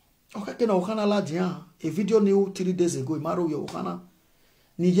okeke no kana ladian a video new 3 days ago imaro yo kana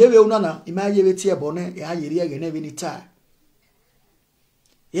ni yewe unana ima yewe tie bone ya yeri agene beni ta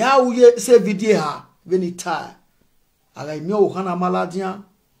ya uye se video ha beni ta aga imi o kana maladia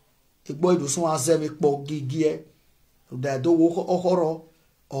egbo idusun azemi po gigie da do wo okoro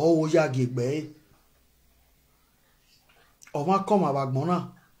o wo ya gegbe o ma come abagbona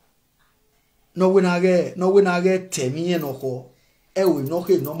no we na ge temi yen oko e we no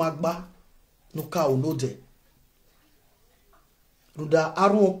ke no magba no ka o no de Ruda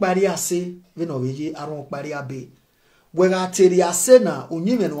arun pari ase we no weje arun pari abe we ga teri ase na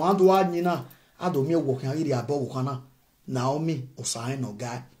onyime no ando anyina ado mi wo kan iri abo wo kana Naomi o sign no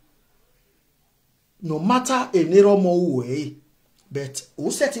guy no matter enero mo we but o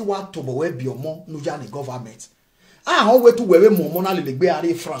seti wa to bo we bi omo no ja ni government ho we to we mo na le gbe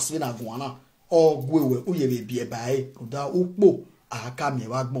are France we na gwana o gwewe uye be bi e bae ruda upo aka mi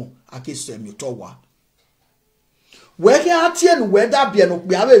wa gbon akeso mi to wa we can atie no we da bia no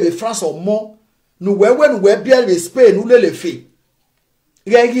bia be France omo no we no we bia be Spain no le fe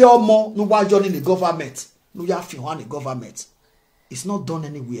regi omo no wa join the government no ya fi one the government. It's not done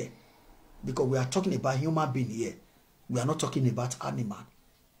anywhere because we are talking about human being here. We are not talking about animal.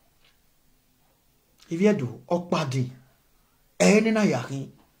 If you do okpadi eni na yahin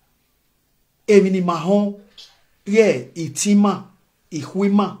emini mahon ye itima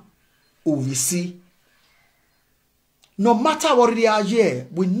ihwima ovisi. No matter what they are here,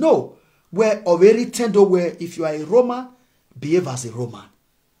 we know where already tender where if you are a Roma behave as a Roman.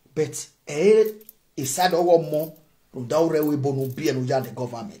 But a side of more the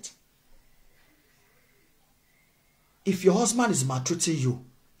government. If your husband is maltreating you,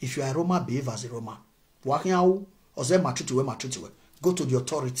 if you are a Roman, behave as a Roman. Walking out or say maltreat you, go to the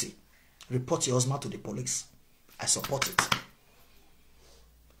authority. Report your husband to the police. I support it.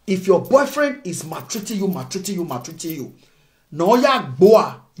 If your boyfriend is maltreating you, no ya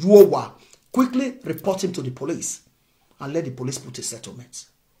boa you quickly report him to the police and let the police put a settlement.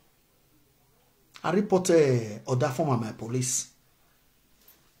 I report order form of my police.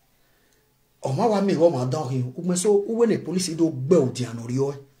 O ma wa me ho ma don hin. U me so when the police do gbe odi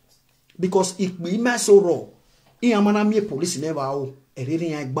anorio. Because if me me so raw, in amana me police never o erere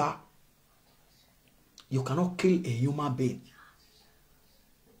yan gba. You cannot kill a human being.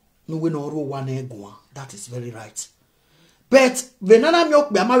 No we no ro one egwa. That is very right. But venana mi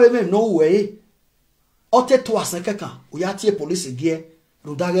ok be ama we no way. Ote to asekeka, o ya tie police gie,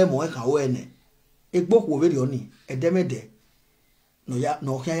 ro dage mo e ka wo ene. Egbo ko we ri oni, edemede. No ya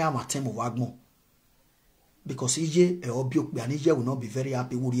matem wagmo. Because ije e obiok be anije will not be very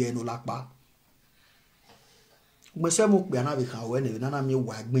happy wuri e no lakpa. Umese mo pe ana be ka we ne nana mi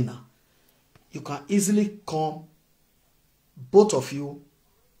wagbina. You can easily come, both of you.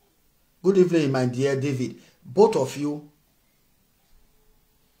 Good evening, my dear David. Both of you.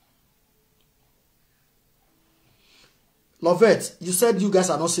 Lovette, you said you guys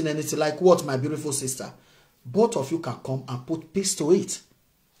are not seeing anything. Like what, my beautiful sister? Both of you can come and put peace to it.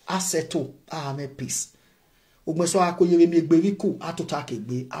 I said to, I make peace. Ugmeso akoye we mi gbe wiku atota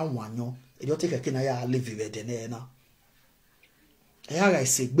kegbe anwanyo. E do take kina ya live de ne na. E ya ga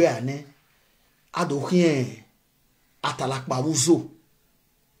segbe ane adohien atalakpa uzo.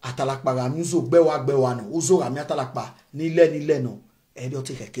 Atalakpa ga muzo gbe wa no. Uzo ga mi atalakpa nile no. E do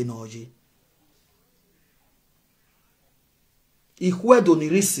take kina oji. Ihwedo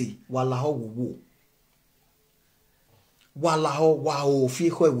nirisi wala ho wuwu. Wala ho wa ho fi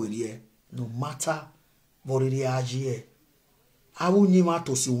ho werie no matter voriri ajie. Awu nyima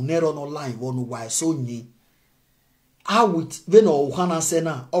to si unero no line wonu wa so nyi. Awit veno uhana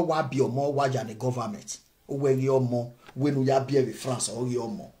sena o wa bi omo waja the government. O weri omo wenu ya bi e France o ri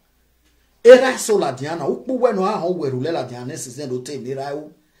omo. Era so la diana ukpu wenu a ho weru le la diana se do te ni ra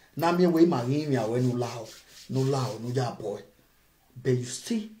u. Na mi we ma yin ya wenu lao. No ja boy. But you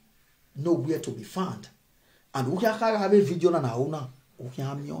still know where to be found. And we can have a video na una. We can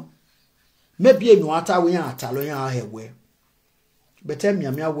have me on. Maybe no ata we an atalo yan ahewe. But tell me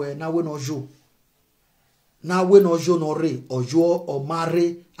we na we no jo. Na we no jo no re ojo or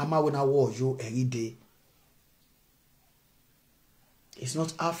mare ama we na wo ojo every day. It's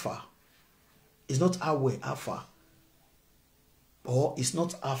not alpha. It's not our alpha. Or it's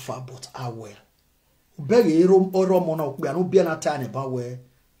not alpha but our. Begi oro mona okpe anu bia na ta ne ba we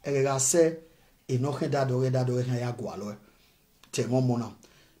erega se enoke dado ya gwalo te mona.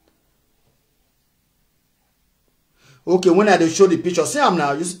 Okay, when I show the picture, see am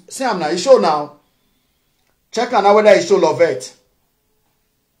now, you show now. Check now whether it show Lovette.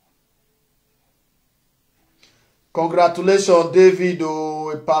 Congratulations, David,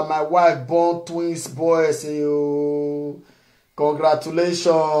 my wife born twins boys.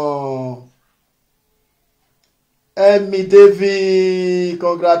 Congratulations. Emmy David,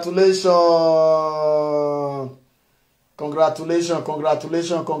 congratulations.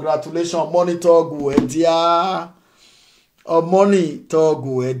 Monitor go edia. O monitor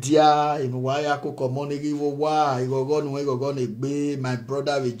go edia. In waya ko money give wa. Igogo egbe. My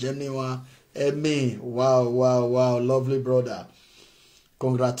brother with genuine. Emmy. Wow. Lovely brother.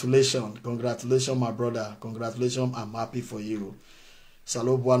 Congratulations, my brother. Congratulations. I'm happy for you.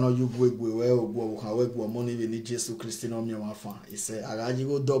 Salobo no you gwe we money we need Jesus Christ no me wafa. He say agaji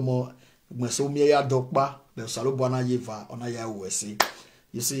go domo gbeso mi ya dokpa be salobo na yeva ona ya wese.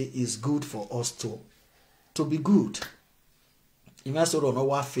 You see, it's good for us to be good. Imesoro no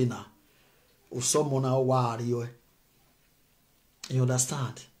wa fina. Usomo na wa ariyo. You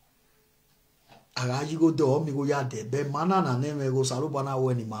understand? Agaji go do mi go ya de be mana na name go salobo na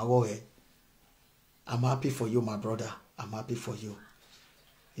we ni mago he. I'm happy for you, my brother. I'm happy for you.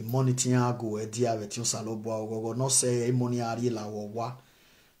 Money tia go edia wetin salobo ogogo no say money ari la wo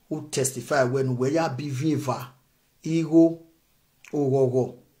who testify when we ya behavior ego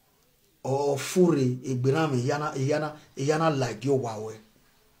ogogo or fury egbirame yana like yo wawe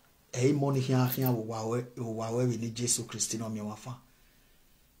money here wawe we ni Jesus Christ no mi wafa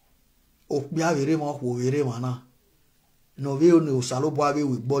o bia were mo wo were mana no we o salobo abe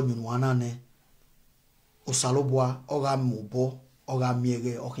we gbonyun wana ne o salobo oga mubo Oga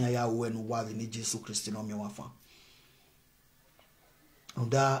miege okia ya wenu wa ni Jesus Christ no mi wafa.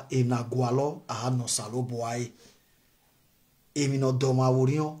 Nda emna gualo aha no saloboai. Emi no doma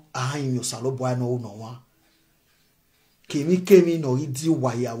worion aha imi saloboai no wa. Kemi no idi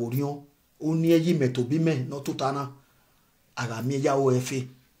waya worion oni eyi metobime no tutana aga mi ya oefe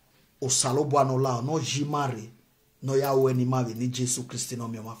o saloboa no la no jimare no ya o ni mave ni Jesu Kristi no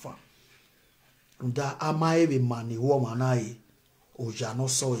mi mafa. Nda ama ebe mani wo manai o jano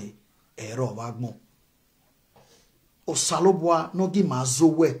soe ero wagmo. O saloboa no gi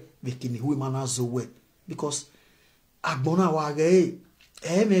mazowe bekini hui mana zowe because agbona wage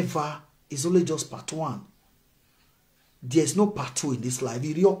emeva is only just part 1. There's no part 2 in this life.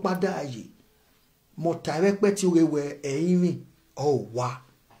 Iri okpada aye. Mo directly we eimi oh wa.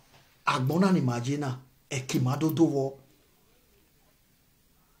 Agbona ni majina ekimado dowo.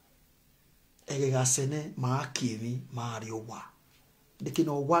 Ega sene ma kimi ma riowa.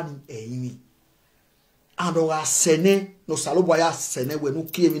 Dekino wani eimi. Ando ga sene no salobo ya sene we no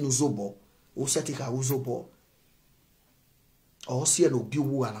kimi no zobo. O seti ka uzobo. O sie no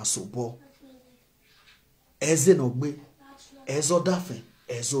biwu ana sobo. Eze no gbe. Ezo dafe,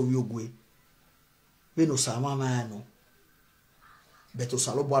 ezo yogwe. Beno sama mano. Beto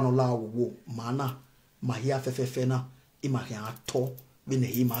salobo no la wo mana mahia fefefe na imahia ato bene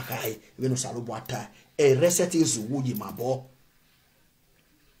hima kai beno salobo ata e reset izu wuji mabo.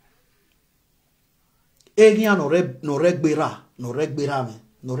 Enia no regbera me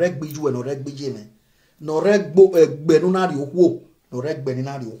no regbiju no regbije me no regbo egbenu na ri okwo no regbeni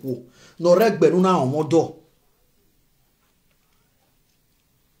na ri okwo no regbenu na omodo.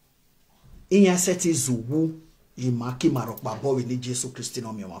 Inya seti zuwu imaki marokpa bowe ni Jesu Kristi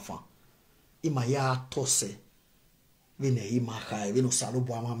no mi mafa. Ima ya tose vine ima kai vino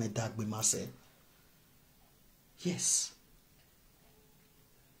salobo ama me dagbe mase. Yes.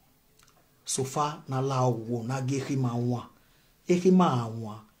 So far na la wo na gehi ma nwa. Ehi ma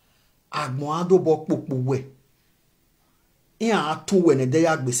nwa. Agbon ado bo popo we. Iya atun we ne de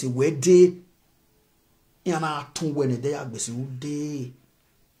ya gbese we de. Iya na atun we ne de ya gbese u de.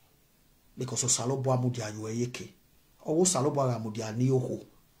 Because salobo amudi ayo yeke. Owo salobo amudi ani oho.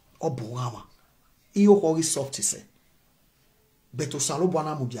 Obo ama. Iyo ho is soft se. Beto salobo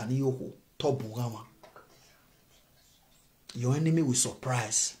na amudi ani oho. Tobo ama. Your enemy will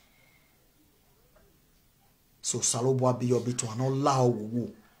surprise. So salobo abi obi to no la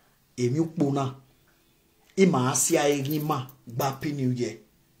owo. Emi ukpona. Ima asia egima gba new year.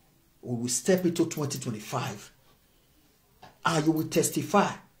 We will step into 2025. And you will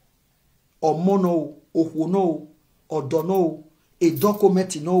testify. Or mono, or no, or dono, a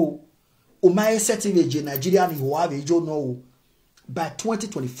document no, or my setting a Nigerian who have a no. By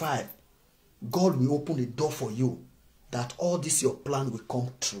 2025, God will open the door for you that all this your plan will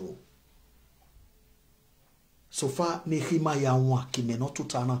come true. So far, Nehima Yawa kime no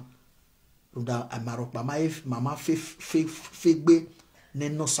tutana. Runda amarok mama figbe ne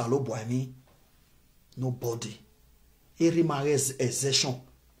no salobo ami nobody. Eri mares exertion.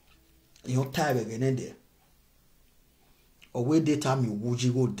 Your time again there. Or wait daytime you would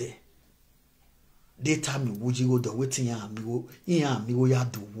go there. Daytime you would go there waiting ya amigo ya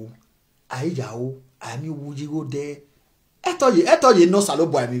do. I yao, I mean would go there. I told you no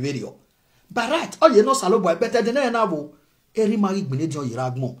salobo I video. But right, oh you no salobo better than an abo. Eri mari gbenejon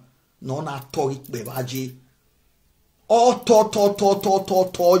yiragmo. No na tori bebaji. Oh to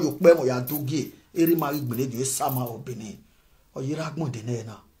you bemo ya dugi. Eri mari gbenejon sama obini. O yiragmo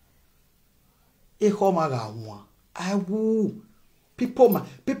denena. I will. People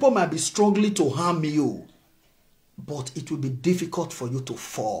might be struggling to harm you, but it will be difficult for you to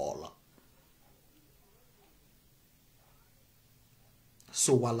fall.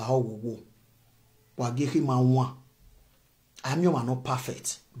 So while I'm not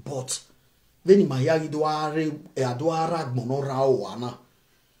perfect, but when my yagi doare monora wana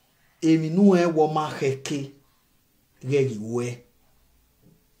eminue woma heke regi we.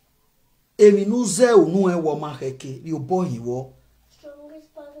 Emi nuze unu ewo maheke you boy wo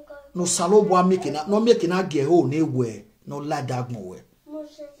no salobo ameke na no make na ge ho na ewe no ladagmo we.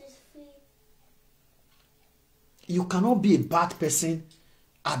 You cannot be a bad person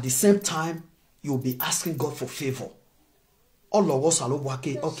at the same time you'll be asking God for favor. All of us salobo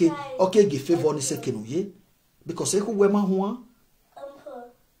okay give favor ni sekenu ye because eku we ma ho.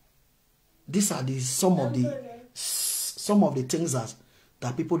 These are some of the things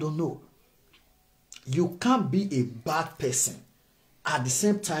that people don't know. You can't be a bad person. At the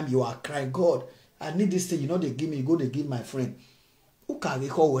same time, you are crying, God, I need this thing. You know, they give me, you go, they give my friend. Who can they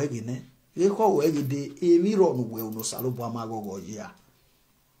call again? They call again. They run well. No salobo amago go ya.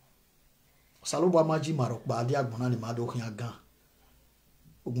 Salobo amaji marok ba dia gbona ni mado kan gan.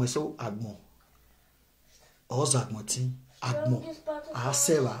 Ugmeso agmo. Ozagmoti agmo.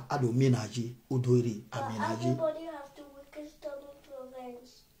 Asera adominaji udoiri aminaji. Everybody have to work his stomach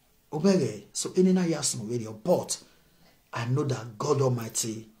province. Obege. So inina yasno radio. But I know that God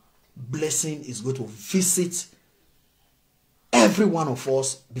Almighty blessing is going to visit every one of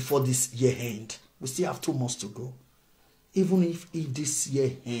us before this year end. We still have 2 months to go. Even if this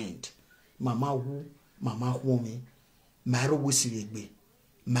year end, Mama me, Maro Wisiligbe,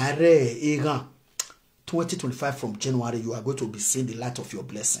 Mare Ega, 2025 from January, you are going to be seeing the light of your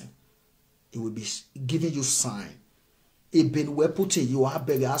blessing. It will be giving you sign. It been we putting you are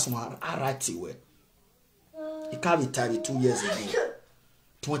begging us one alrighty way. It can't be tied 2 years ago.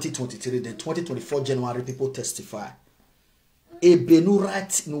 2023, then 2024 January, people testify. It been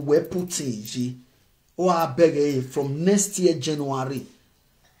right in we putting ye. Or beg from next year January,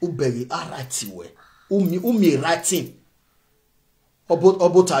 ubegi alrighty way. Umi writing.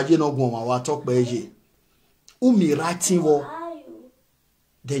 About aje no goma wa talk by ye. Umi writing wo.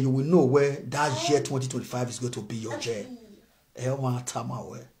 Then you will know where that year 2025 is going to be your year.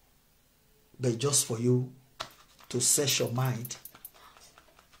 But just for you to set your mind.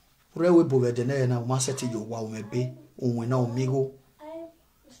 Rewe bobe dene na umaseti yo wa umebe unwena umigo.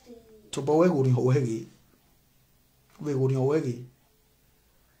 To bawe uri howegi. We uri howegi.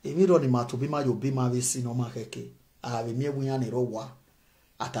 Emiro ni matubima yo bima visi no makeke. Ave mie bunya ni rowa.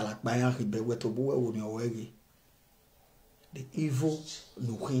 Atalakbaya hibewe to buwe uri howegi. The evil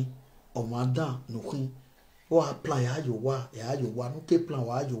nuhin omada nuhin o apply ya yo wa no ke plan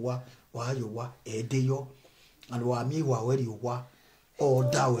wa yo wa edeyo and wa mi wa we yo wa o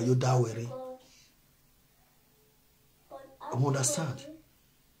dawe yo dawere. You understand?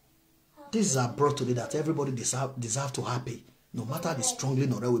 This is a brought today that everybody deserve to happy, no matter the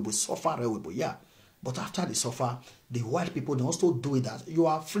struggling or we will suffer, yeah. But after the suffer, the white people they also do it that you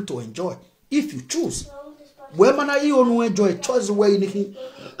are free to enjoy if you choose. Where man you only enjoy choice where you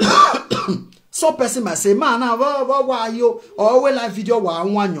some person might say, man, why you or well live video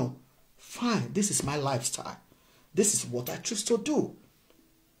one. Fine, this is my lifestyle. This is what I choose to do.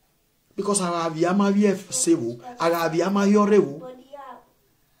 Because I have yama VF sewu, I have yama yorewu.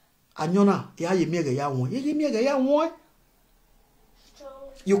 Anyona, ya yemiega ya won. Yemiega ya won.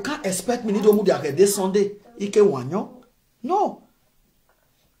 You can't expect me to move this Sunday. Ike wanyo. No.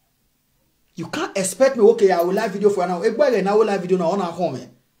 You can't expect me, okay, I will live video for now. Egbe na will live video na on our home.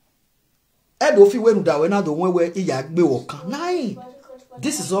 Edo fi wenu da we na do won we iya gbe wo kan. Nine.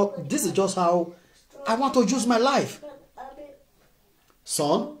 This is just how I want to use my life.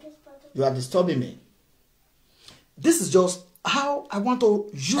 Son, you are disturbing me. This is just how I want to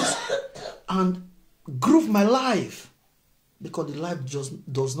use and groove my life. Because the life just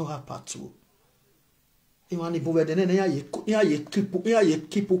does not have part 2.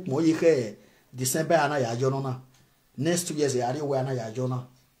 December ana ya jona. Next 2 years ya ana ya jona.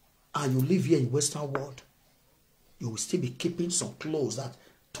 And you live here in Western world. You will still be keeping some clothes that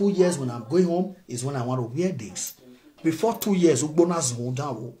 2 years when I'm going home is when I want to wear this. Before 2 years,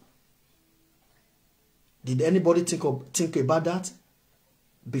 did anybody think about that?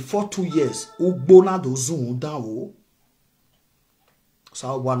 Before 2 years, ugbona do zoom down.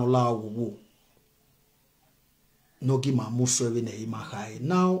 So one la wo. No gi ma muso we ne imahai.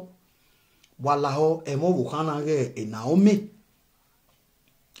 Now, walaho emo bukana ge e Naomi.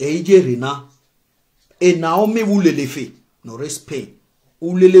 Ejerina. E Naomi wulelefe. No respect.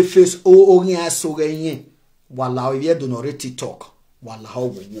 Ulelefe o onye asogenye. Walaho ye do no re TikTok. Walaho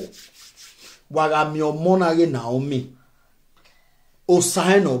wo. Waga mi omona ge Naomi. O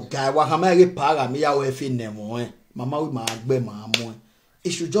sign of guy wakama ge para mi ya we fi nemo mama we ma agbe ma mo. It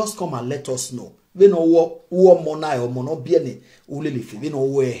should just come and let us know. We know what mona or mono biene ulelefe. We know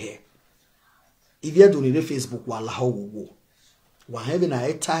where here. If you do the Facebook walaho wo. Wa having a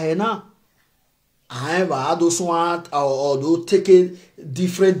etahena. I have those one or do take a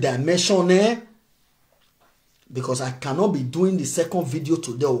different dimension because I cannot be doing the second video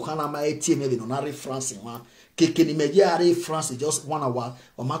today. Ukana ma ATM maybe no France one. Kekeni media France is just 1 hour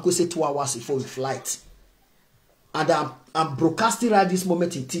or Marco say 2 hours before we flight. And I'm broadcasting right this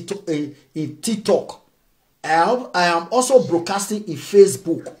moment in TikTok. I am also broadcasting in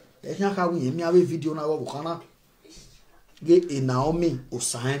Facebook. Video now. Get a Naomi or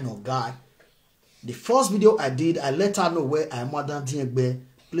sign of guy. The first video I did, I let her know where I am.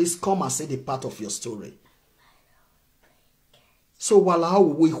 Please come and say the part of your story. So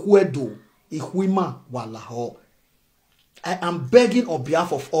walaho we huedo, ihuima walaho. I am begging on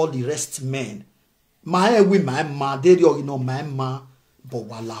behalf of all the rest men. My we my ma, they you know my ma, but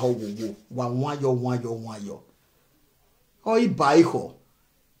walaho wo wa yo. Oh, I buy ho.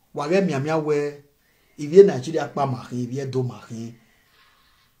 wage miamia we ivie Nigeria pa mahin ivie do mahin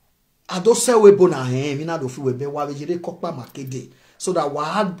ado se we bona hen mi na do fi we be wa be kokpa makede so that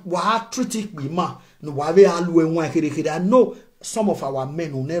wa treat it bi ma no wa be alu enwa kere I know some of our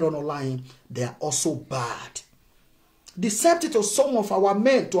men who never online they are also bad. The same thing to some of our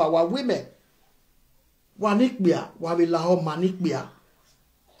men, to our women. Wanikbia, wa be laho manikbia.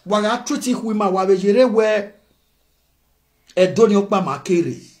 Wa treat it women wa be jere we edoni okpa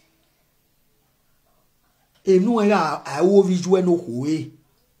makere. Enu era awo visuwe no howe.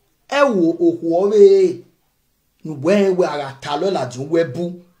 Ewo ohuowe. We are talola jun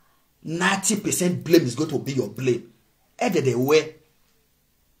webu. 90% blame is going to be your blame. Edede we.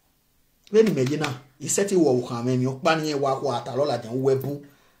 When imagine he said it will come in your banning wa talola jun webu.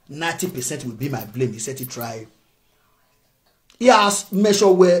 90% will be my blame. He said he try. Yes,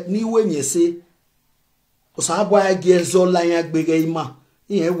 measure where ni when you say Osabwa gezo lanya gbege ima.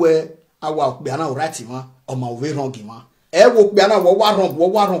 Iye we awa be ana right ma o ma we wrong ma. E wo be ana wo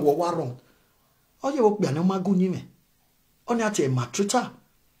wrong. Oye wo be ana magunyi me. Only at a maltreater.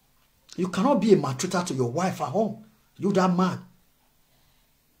 You cannot be a maltreater to your wife at home. You that man.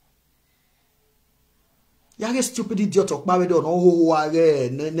 You get stupid idiot talk about it on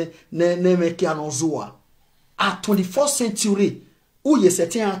ne make an ozua. At 21st century, who you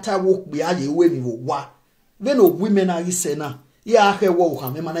setting at a walk be a way me wa. Then no women are say na. Ya he wo ha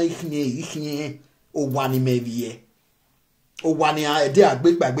me mana ikhie o wani meviye. O wani a de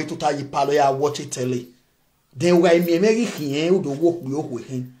agbegbe to ta yi palo ya watch it telly. Then why me ikhie o do walk be o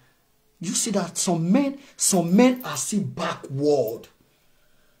him. You see that some men are still backward.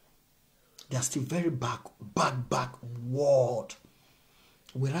 They are still very backward.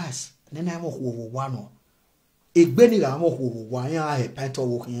 Whereas, nene amo huwo wano. Egbeni ga amo huwo wanya he pento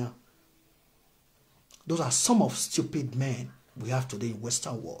wokinya. Those are some of stupid men we have today in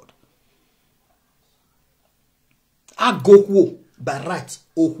Western world. A go who by right,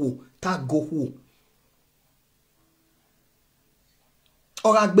 ohu ta go who.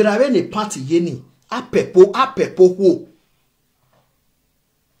 Ora gberawe ne party yeni apepo wo apepo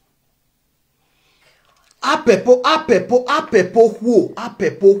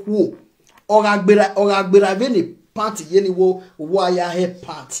wo ora gberawe ne party yeni wo ya he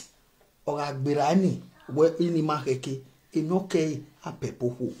party ora gbera ni we ini makeke inoke apepo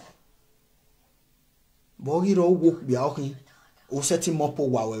wo bogiro wo bia okin o seti mopo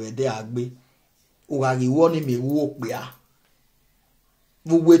wa wewe de agbe ora riwo ni me wo pia.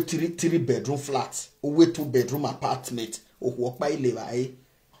 We wait 3 bedroom flat, we wait 2 bedroom apartment, or walk by leva,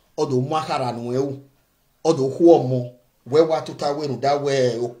 or the Mahara no, or the Huomo, where what to tell when that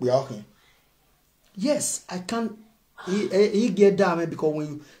way, yes, I can. He get down because when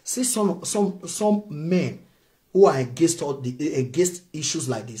you see some men who are against against issues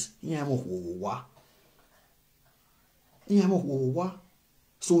like this,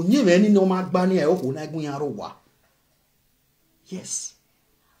 so you any no bani yes.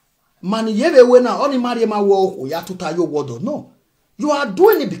 Mani yeve wena oni mari ma wo ya tutayo wodo. No. You are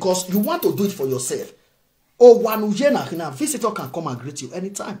doing it because you want to do it for yourself. Or one visitor can come and greet you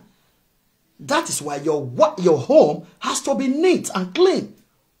anytime. That is why your home has to be neat and clean.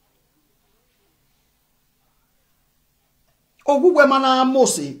 O we mana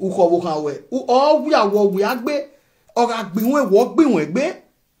mosi uko wo kan we. O we awo we agbe or agbinwe wo gbinwe gbe.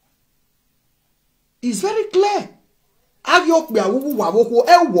 It's very clear. Ayok be awu wa wo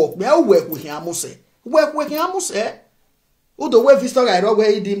e work be work with him amuse. Work with him amuse. Who the way visitor I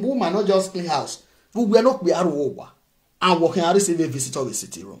where the woman not just clean house. We were not be aru and working and receive a visitor with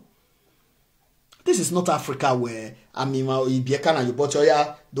city room. This is not Africa where I mean you be can you bought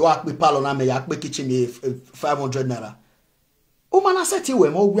ya do akpe palo na me ya akpe kitchen me 500 naira. O man aseti we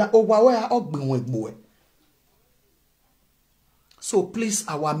mo we ogbin we gbo. So please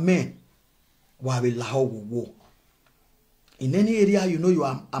our men wa we laho wo. In any area you know you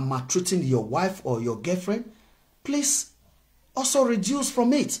are maltreating your wife or your girlfriend, please also reduce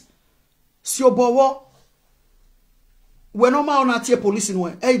from it. Si obowo when no ma ona tie police in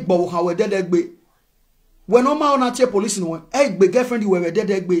one, gbo ha we dedegbe. When no ma ona tie police in one, gbe girlfriend we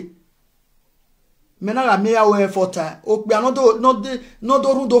dedegbe. Menara me ya we for time. O pe anodo no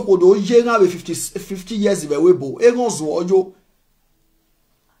do run do kodo ye na we 50 years we bo. E gon zo ojo.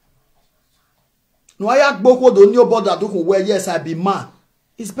 No, I have boko do new border do where yes I be man.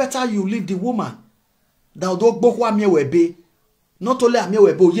 It's better you leave the woman. That do boko ame we be. Not only ame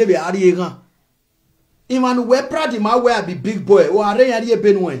we bo ye be ari egan. Imanu we proud ma we be big boy. O are yan ye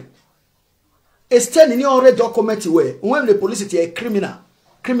benwe. Extend ni already document we. When the police is a criminal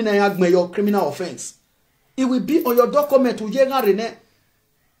yagme your criminal offense. It will be on your document u ye gan rene.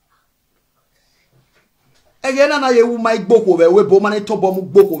 Again, na ye my boko webo man to bom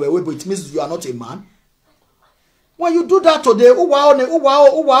boko webo. It means you are not a man. When you do that today,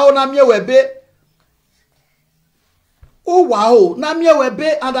 uwao na mie webe. Uwao na mie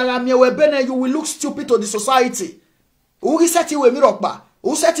webe and na mie webe, then you will look stupid to the society. Ugi seti we mirokba.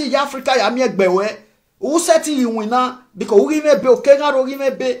 U seti ya Africa ya mie gbewe. U seti you wina because ugi mebe okenga rogi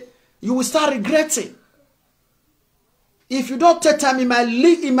mebe. You will start regretting. If you don't take time, it might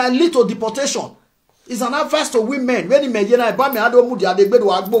lead to deportation. It's an advice to women. When you may na ba me ado mu dia de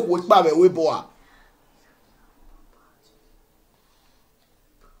gbedo agbo ko pa we boa.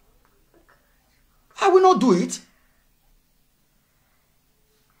 I will not do it.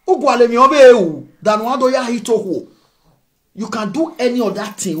 Ugwale mi obe ewu dan wado ya hitoho. You can do any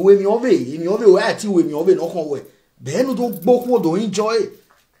other thing we mi obe we ati we mi obe no kon we. Then do gboko do enjoy.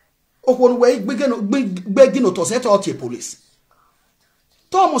 Okon we gbegino to set out police.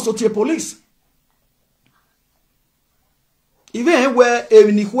 Thomas to police. Even where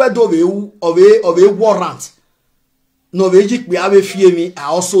ni do we of a warrant. No we jik we have fear me, I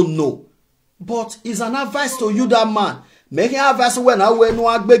also know. But it's an advice to you, that man. Making advice when I wear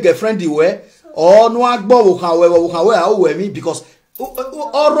no big girlfriend way or no agbo me because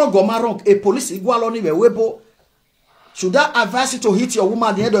all wrong or wrong a police igual on webo. Should that advise you to hit your woman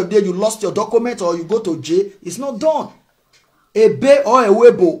at the end of the day you lost your document or you go to jail? It's not done. A bay or a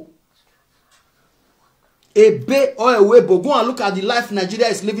webo. A bay or a webo. Go and look at the life Nigeria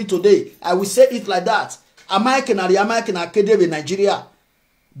is living today. I will say it like that. American and the American Academy in Nigeria.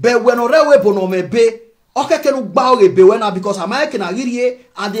 But when webo no me be, okay can gba o be when because American are here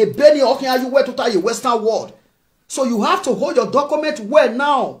and they belly okay you where to tell you Western world. So you have to hold your document well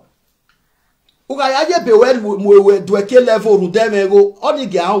now. Uga yaje be well we do a level rudemego oni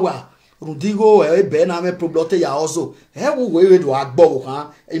ge anwa rudigo e be na me problote ya also. E we do agbo han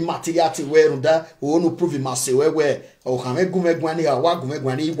e material ti we runda o no prove mase we o kan megumegwani ya wa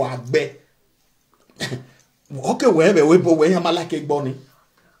gumegwani wa gbe. Okay we bo we yamalake gbo ni.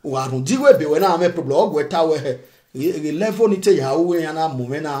 Uarundiwe be when I'm a problem, we tower level nite ya we na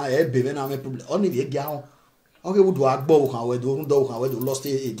mumena be when I'm a problem. Only the gal. Okay, would do agbo how we do lost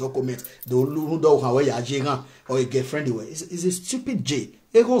a document, do how we are jinga or a girlfriend away. It's a stupid J.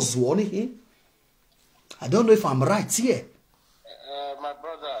 It goes warning. I don't know if I'm right here. My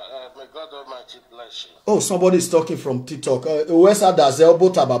brother, may God Almighty bless you. Oh, somebody is talking from TikTok. Where's Adazel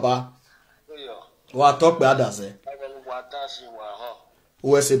Botababa? What talk by Adazel?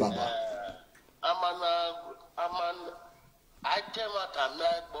 Where's it, Baba? I came out and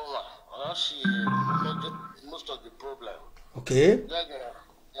night bomber. She made most of the problem. Okay.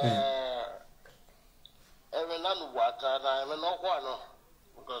 Even on water, I am not one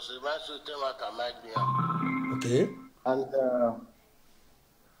because the man should came out and night me. Okay. And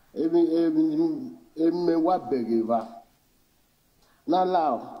even what beg you now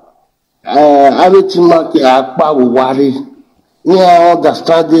now. I will to make a power worry. We are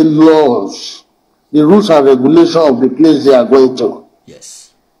understanding laws, the rules and regulations of the place they are going to.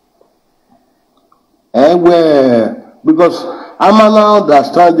 Yes. Because I'm now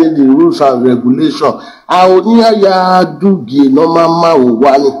understanding the rules and regulations. I only do the normal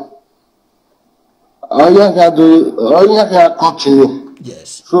one. I continue.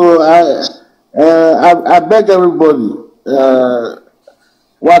 Yes. So I beg everybody.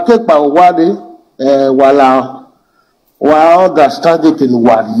 What take power worry? Wahala. Wa understand it in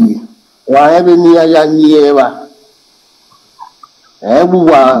wadi. Wa ebe ni aya ni ewa.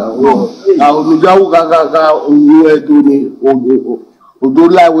 Wa olujawu gaga owu edo ni odo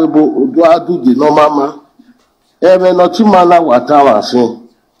lawebo odo adude no mama. Ebe no ti mana wata wa sin.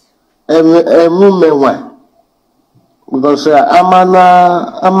 Emu mewa. Because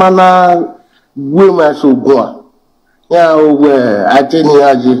amana we ma so go. Ya owe ateni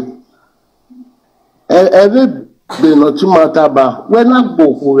aje. Ebe be no to matter ba when I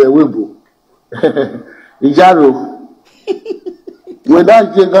go webo ijaro when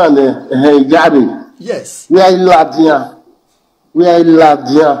that jegan ijare yes we are ladia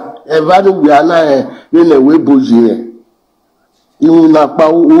everybody we are na we na webo je imu na pa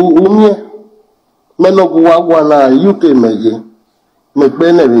umi meno go wa na UK meje me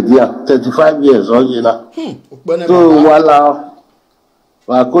pe na redia 35 years o je na so wala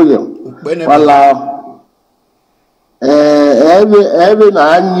wa koyo wala ebe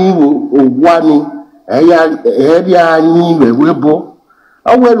na anyị ogwani eya anyị webo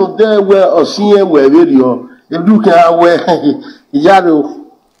awelu dewe osinye were rio eduke awe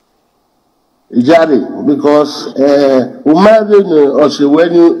ijare because umave no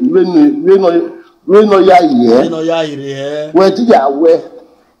osewenu we no ya ire we ti ya we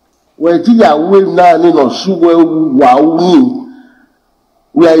we ti ya we na ni no su we wa uni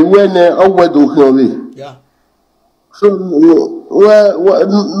we are when owe do hwe Yeah. so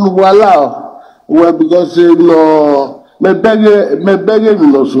Wahala we because no me bege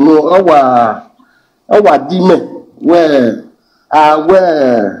no so no owa di me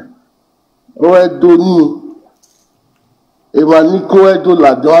we do ni Emaniko edo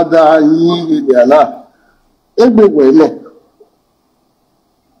la doada yi yana egbewe me.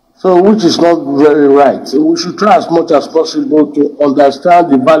 So which is not very right. So we should try as much as possible to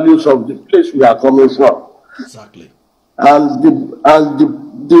understand the values of the place we are coming from. Exactly. And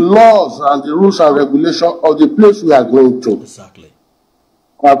the laws and the rules and regulations of the place we are going to. Exactly.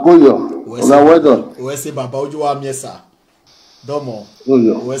 Akoyo. Una well done. Wese baba ojuwa miesa. Domo.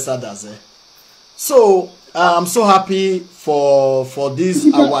 Oyo. Wesa daze. So I'm so happy for this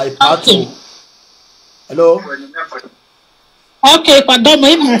our party. Hello. Okay, pardon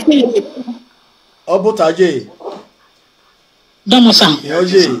me. Obotaje. Domosan.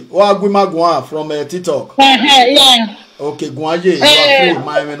 Yoje. Wa gwima gwa from TikTok. Yeah. Okay, gwaje. You are free.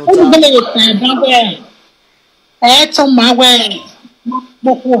 My menuta. To my way.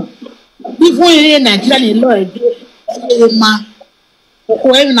 Before in Nigeria, Lord, ma.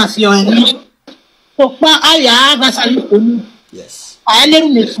 When I see you. Yes. I live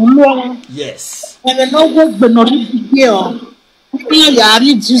in the floor. Yes. And I know what the Norwegian girl. I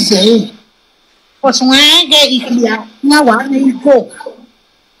need to say. But when I get here, now I need to go.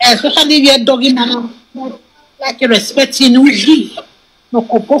 Especially if you're dogging like respecting Uji. No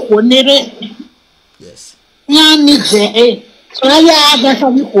copo nere. Yes. Ya need to so I have a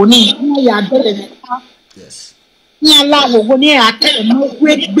honey. I Yes. Nya la wo ni ate no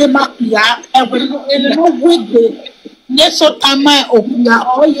gbe makia e we no gbe yeso tama okuya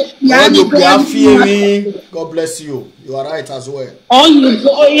oye ya ni God bless you. You are right as well. Oye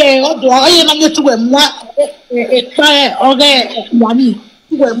oye na yetu we mwa e pa oge okuya ni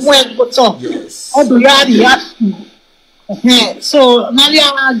we mwa e goto. Yes. Odo ya ri ya. So na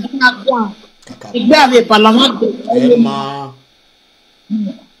ya na kwa. Igbe ave parliament. Emma.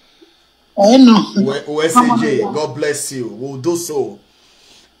 No. OSJ, God bless you. We'll do so.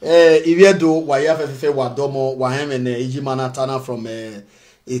 Iviedo waya fefe wadomo wahemene ijimana tana from a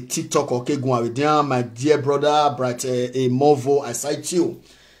TikTok okay gwa my dear brother bright a Movo I cite you.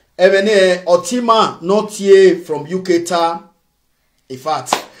 Evene Otima not here from UK ta. In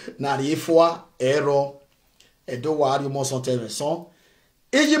fact, na riefwa ero edo wari mo son teleson.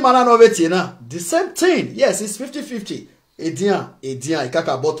 Ijimana no vetina the same thing. Yes, it's 50-50. Edian,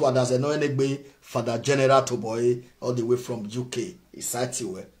 Ikaka Botwa does no enegbe Father General to boy all the way from UK.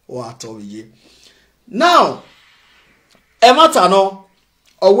 Isatiwe or Atoye. Now, Ematano,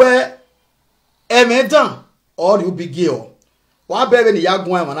 aware Emedan, or you begin. What baby the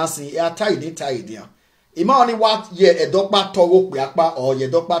Yagwan Manasi, a tidy dear. Ima only what ye a dogba togo yakba or ye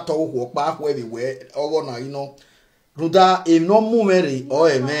dogba togo walk back everywhere, or you know. Ruda, a no mumeri or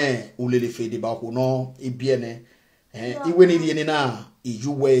a man, ulili fede bakuno, ibiene. Even in a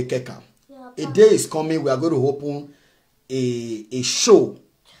day is coming, we are going to open a show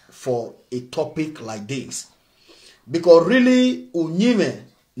for a topic like this. Because really, unyime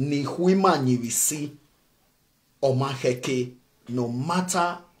ni huima nyivisi omaheke no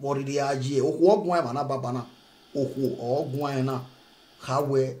matter what it is. Oku ogwa mana babana oku ogwa na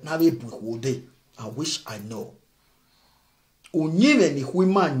hawe na be buhode. I wish I know. Unyime ni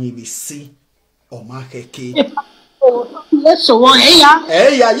huima nyivisi omaheke. Yes, so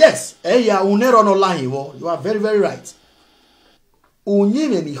yes. Unero no line wo. You are very, very right.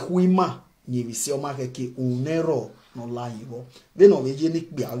 Unyime ni huima nyivisi omaheke unero no line wo. Beno weje ni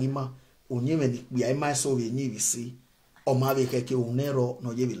kbiarima unyime ni kbiarima so we nyivisi omaheke unero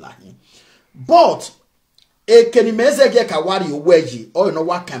no yebi line. But kenimeze ge kawari oweji or no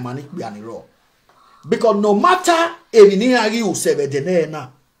wa kan mani kbianiro. Because no matter evini agi usebe dene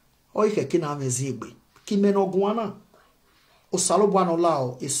na o ikeke na mezigbe kimeno guana osalobo no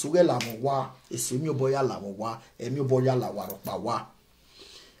lao esuge la mo wa esemi oboya la mo wa emi oboya la wa ropa wa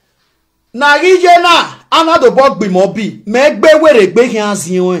na rije na anado bo gbimo bi me gbe were gbe hin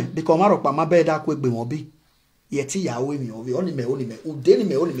azin en because ma ropa ma be da ko gbimo bi ye ti yawo mi o oni me ude ni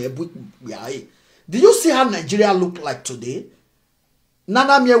me bu ya e. Do you see how Nigeria look like today?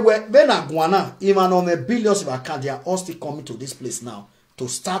 Nana miewe be na guana even on billions of account, they are all still coming to this place now to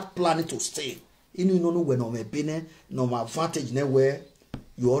start planning to stay. You know when on bene no advantage where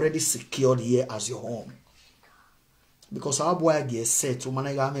you already secured here as your home. Because our boy get set to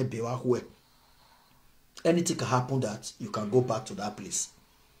manage me be where anything can happen that you can go back to that place.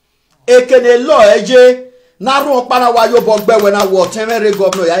 Ekene lo eje Naru Pana wa yo bogbe when I was temere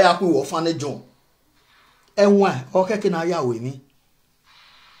governor ya ku wo fane John. Enwa o keke na ya we mi.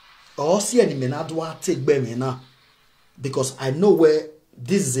 O si eni me na do take be me na because I know where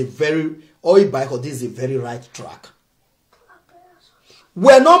this is a very oil bike or this is a very right track.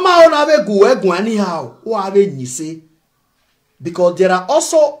 Where normal on have go anyhow or have you say because there are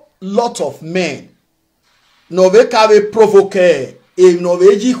also lot of men no ve kave provoke e no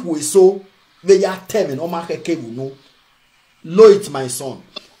veji so ve ya teme no ma keke no lo it my son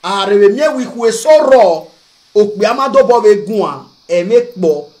are me we so raw okpi amado bo ve gun a e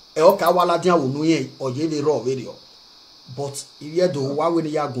mekpo e o ka wala dia wonu yen oje le raw video but if you do wa we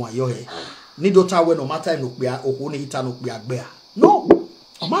ya gun ayo he ni do ta we no matter no okpi okwo ni ita no okpi agbe a no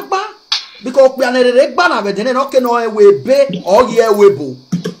o magba because okpi anere gba na be de no ke no e we be o ye we bo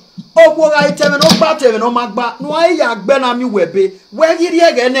ogwo ga iteme no gba teme no magba no ai ya agbe na mi we be we giri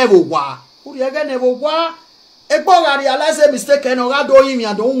ege never wa uri ege never wa egbo ga realize a mistake and ga do yin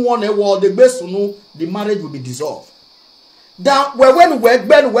and don't want a word the best no the marriage will be dissolved. That when we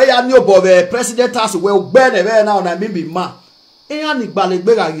ben we ya ni obo president as we ben e now na me be ma eyan ni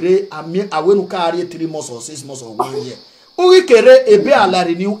gbalegbe ga ire ami awenu ka ari 3 months or 6 months or 1 year uri kere ebe ala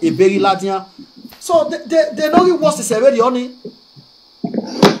renew ebe riladian so they know it was is very honey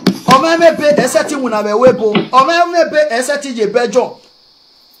omemebe eseti wuna be webo omemebe eseti je bejo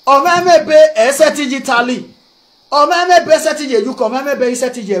omemebe eseti je tali omemebe eseti je yuko omemebe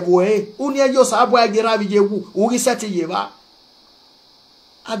eseti je boe uni ejo sabo agira bi je wu uri seti je ba.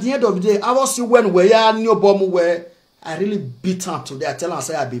 At the end of the day, I was see when we are new bomb where I really beat her today. I tell her,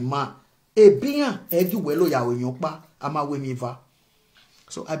 say I be man. E bien, egi welo ya we nyokpa, ama we miva.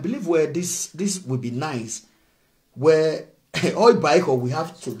 So I believe where this will be nice, where all bike or we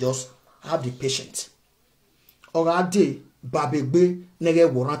have to just have the patience. Or a day, babegbe nege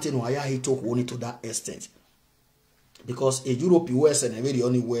warranty no aya hito only to that extent. Because a Europe US and every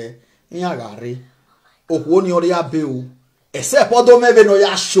only where in agare, okoni ori abeu. Except odo mebe no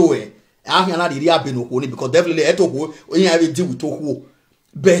ya show e ahia na diri abe no koni because definitely eto ko oyin have deal with oku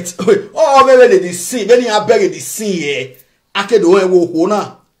but oh mebe the sin when you abeg the sin e akedo e wo ko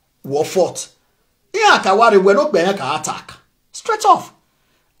na wo fort ya ka ware we no gbe ka attack straight off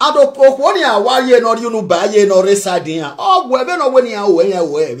ado oku ni awaye no you no ba ye no residing oh we be no we ni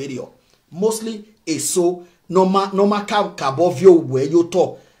awo e video mostly so normal ka bovio we you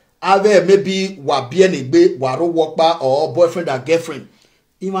talk ave maybe wa bien egbe waro workpa or boyfriend or girlfriend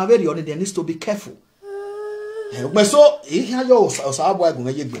in my very honest there needs to be careful so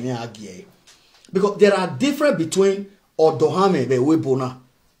because there are different between odohame be webona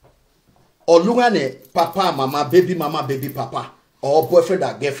or lungane papa mama baby papa or boyfriend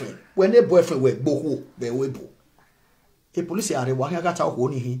or girlfriend when a boyfriend we boho be webo e police are wa gata ho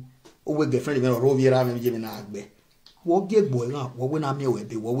ni hi o we girlfriend me ro viera me je me na agbe wo ge boy na wo we na me we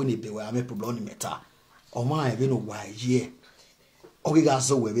be wo we ni be we am problem ni meta o ma e be no wa ye o ge ga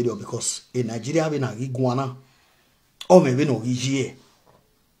so we video because in Nigeria be na iguana o me be no ye.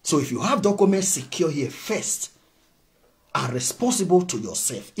 So if you have documents secure here first are responsible to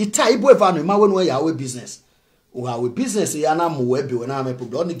yourself ita ibo eva no ma we no ya we business o ha we business ya na mo we be we na am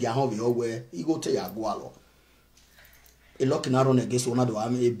problem ni ga ho be o we I go te ya go alo e looking around against one of the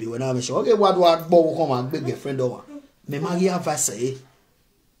am e be we na am sure okay what do agbo wo come and big friend o me marry advice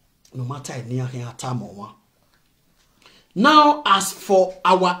no matter any time or now as for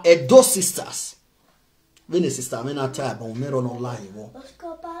our Edo sisters when the sister me na tie but me run online wo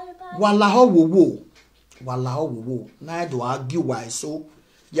wallahi wo na do argue why so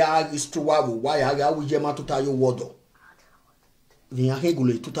ya is true why ya we jema to tie your word the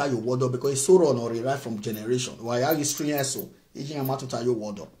regulate to tie your word because it's so run or right from generation why ya is true so e jema to tie your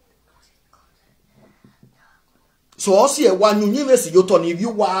word. So also one university you turn if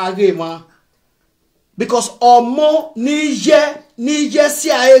you wa ma because omo nije si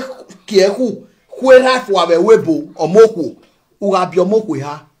ae kieku kwera fo abe webo omoko urabi omoko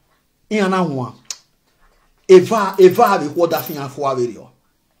ha ina ho eva be ko da fin afo aberio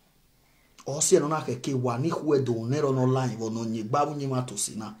also no na keke wa ni hwedo nero no line wo no nyigba bu nyima to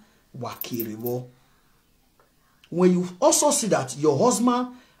sina wa kiriwo. When you also see that your husband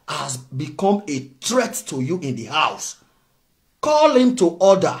has become a threat to you in the house, call him to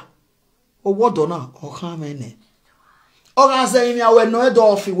order. O what dona o kamene. O ga say me awe no edo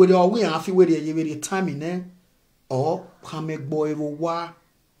ofi we o we afi we the time in or kamegbo ewo wa.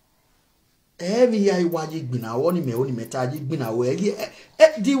 Every year waji gbina woni me oni metaji gbina we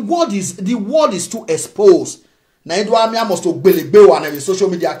the word is too exposed. Na edo ami must to gbelegbe wa na social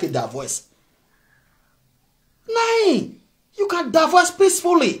media ke that voice. Nine. You can divorce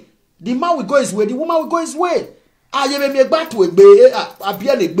peacefully. The man will go his way, the woman will go his way. Ayebe me gba to egbe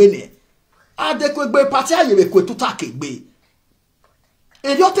abia le gbe ni. Ade ko egbe party ayebe ko tuta ke egbe.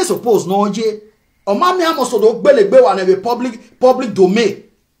 And you te suppose no je o ma mi amoso do gbe le gbe wa na be public domain.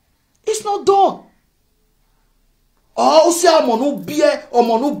 It's not done. Oh, usi amonu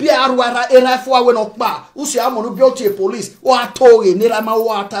bie arwara era fo awe no pa. Usi amonu bie o tie police o atore ni ra ma o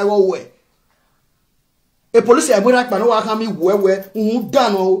atawo we. E police e mo ra pa no wa kan mi wewe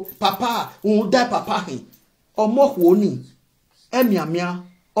dan o papa da papa hin. Omo ho ni emiamia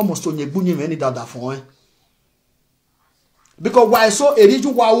omo so nyegbunyi me ni dada fon e. Because why so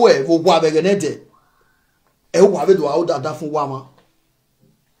eriju wa we wo wa be ne de. E wa be do wa dada fun wa ma.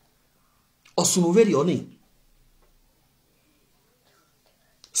 Osunu very oni.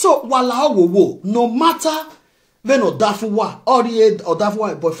 So wala wo no matter when odafu wa or the odafu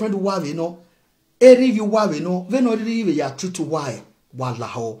wa boyfriend wa we no eri you wa we no when no ri ya tutu wa wala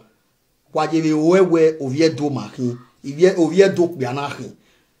ho wa je we ovie do ma hin ovie do bia na hin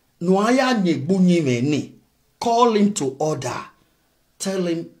no aya nyegbunyi me ni call him to order, tell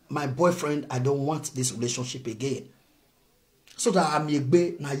him my boyfriend I don't want this relationship again, so that I'm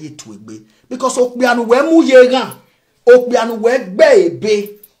yegbe na ye to egbe because okbianu we mu ye gan okbianu we gbe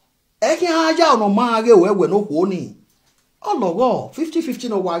ebe eke haja no maage we no ho ni ologo 50-50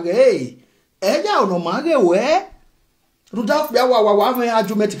 no wage hey eja no maage we rudaf bia wa me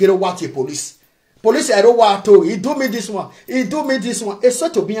argument get what police I don't want to he do me this one it's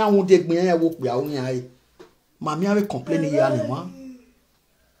such to be an de gbin ya wo bia wo yan mami ave complain here ni wa.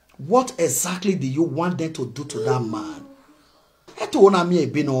 What exactly do you want them to do to that man? Eto na mi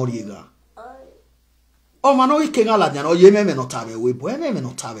ebe no riga. O ma no ikenga la nya no ye me no tabe webo me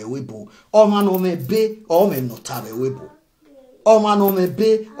no tabe webo o ma no me be o me no tabe webo o ma no me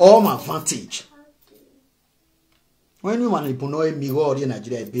be o ma advantage when you man ipo no e mi go ori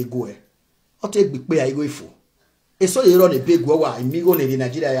Nigeria be go e o te gbe pe ai go ifo e so ye ro ne be go wa mi go ne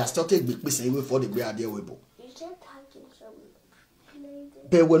Nigeria ya still take gbe pe se we for the be ade webo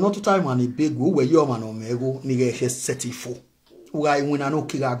be we not time man e be go we ye o ma no me go ni ge set ifo uga inwina no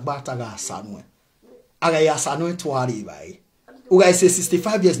kiga gbata ga asanu aga ya sanu to ari bai uga say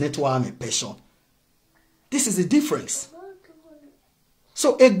 65 years net to am pension. This is the difference.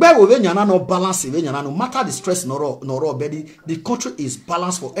 So egbe wo nyana no balance we nyana no matter the stress no body the country is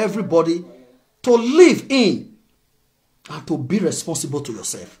balanced for everybody to live in and to be responsible to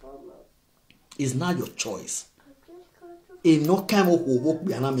yourself. It's not your choice. E no kan wo work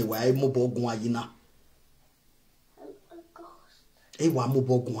bi ana me wa mo bogun ayina. E wa mo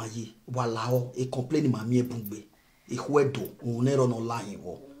bogun ayi wa lao e complain ma mi ebungbe e hwedo unero no line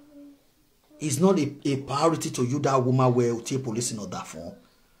wo. It's not a priority to you that woman where you take police in order for.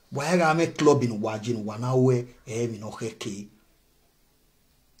 Why am I club in wajin wana we mi no heke.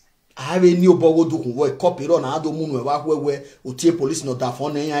 I have a new bogo do we copy on ado munu we you take police in order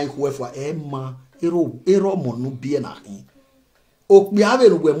for na yan hwe for ma ero mo no bie na hin. Okpi ave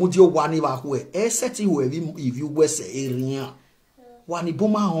no we mu di wani ba hwe seti we if you we say area wani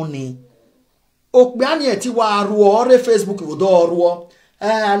boma honi okpi ani eti wa ru ore Facebook wo do ru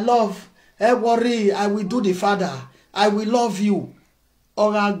I love worry I will do the father I will love you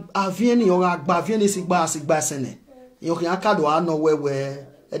ora avieni ora gba avieni sigba sene yo kan akado ano wewe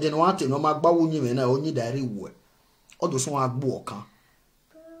e de no ate no magba wonyi me na onyi dari wo odo so agbo okan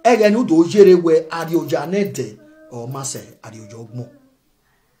ege nu do jere we ari oja nede o ma se ari oja ogmo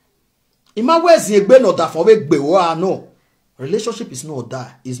ima wezi egbe no da fo we gbe wo ano. Relationship is not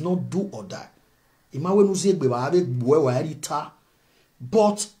die, it's not do or die. Ima we nu zi egbe ba ave gbo we arita.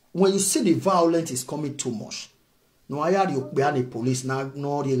 But when you see the violence is coming too much, no ayari okbe ani police na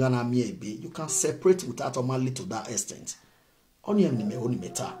no riga na mi ebe, you can separate without only to that extent. Oni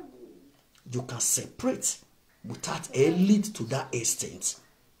meta. You can separate without a lead to that extent.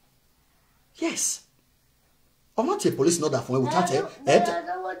 Yes. I'm not a police not that for without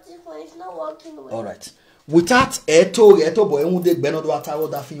it's not working well. All right. Without eto boy enwude gbe no do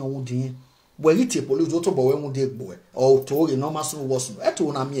atawo da fi yon din. Boy ite police to boy enwude gbo o to re no maso wo so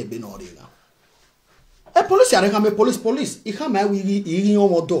eto na mi ebe no re ga. E police are come police I come I wi iri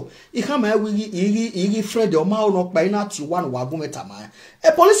omodo I come I wi iri friend o ma no pa ina ti one wa gumeta ma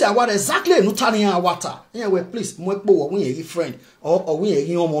e police are what exactly no tani ya water yeah we please mo epo wo wi iri friend or wi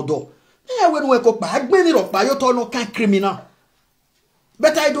iri omodo yeah we no e ko pa agbe ni ro pa yo to no kan criminal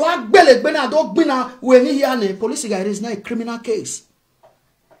but I do agbele gbe na do gbina we ni here na police guy is not a criminal case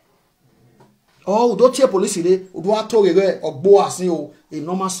oh do tie police re do atore ogbo asin o e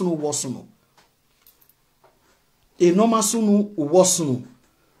normal sunu wo sunu e normal sunu uwosunu.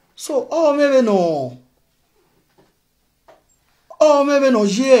 So maybe no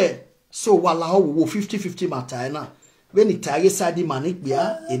je So wala ho wo 50-50 matana. When it tage side manik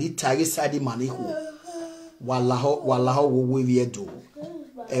bia, it tage side manik ho. Wala ho wo we do.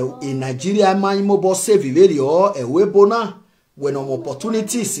 In Nigeria man mo bo save video e we bona when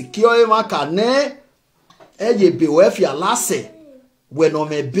opportunity secure ma kane eye be we fi alase when o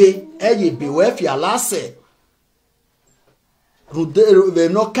me be eye be we fi alase we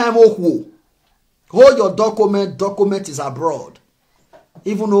no come hold your document is abroad.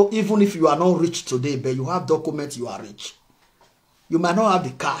 Even if you are not rich today, but you have document, you are rich. You might not have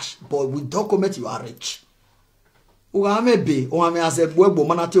the cash, but with document you are rich. What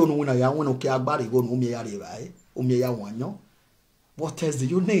else do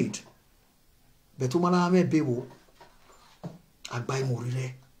you need?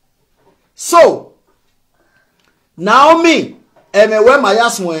 So Naomi, emewe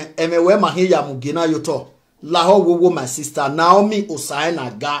mayaswe, emewe mahiya mugina yoto. Laho wo my sister Naomi Osaena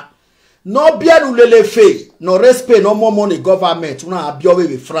ga. No bienu lele fe, no respect, no more money government. Una abiowe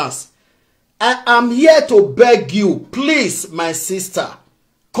with France. I am here to beg you, please, my sister,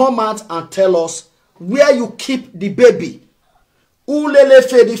 come out and tell us where you keep the baby.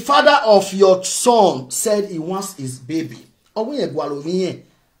 Ulelefe, the father of your son, said he wants his baby.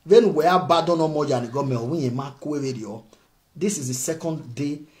 This is the second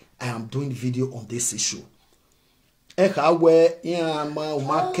day I am doing video on this issue. Because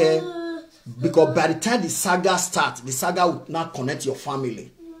by the time the saga starts, the saga will not connect your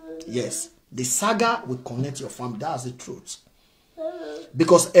family. Yes. The saga will connect your family. That's the truth.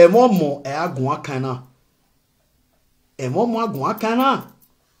 Because emomo agwakana. Emomo agwakana.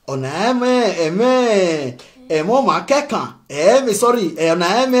 Eme emomo akeka. Sorry,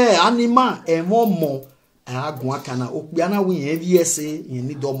 anima emomo agwakana. Okbiana we EVSA, you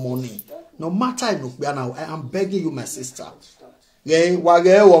need money. No matter I am begging you, my sister. Yeah,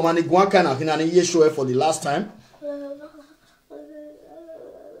 wage woman igwakana hinani yeshoe for the last time.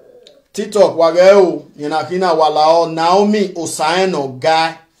 TikTok wageo yenakina walao Naomi Osaeno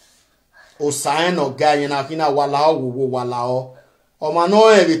guy yenakina walao wuwo walao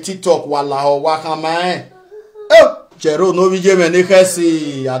omano e TikTok walao wakama jero no bije me ni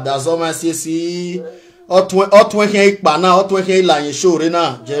khesi adazo ma sisi otwen hen ipa na otwen hen ilayin shore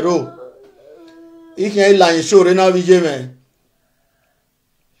na jero ihe ilayin shore na bije me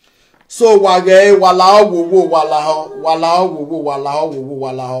so wage walao wuwo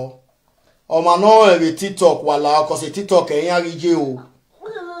walao Omano ewe TikTok wala cause TikTok eyan rije o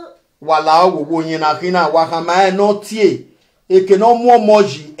wala wo yin na kina wa kan ma no tie eke no mo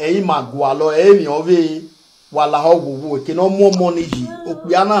moji eyin magwa lo emi ove wala wo eke no mo money ji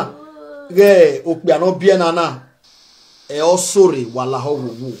opia na re opia no bie na e o sori wala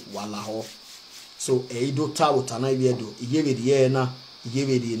ho so e do ta utana wi do iyewe die na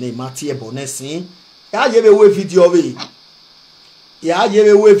iyewe die na matie bonesin ya yebe we video we ya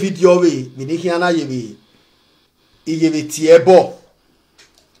yebe we video we binikiana yebe iyebe tiebo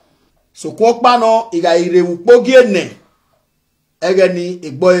so kwokpa no iga irewu pogie ne egeni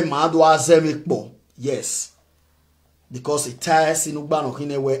igbo imadu azemi po yes because it ties inu gba no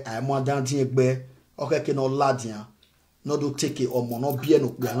kinewe aimo adantin egbe okeke no ladian no do take omo no bie no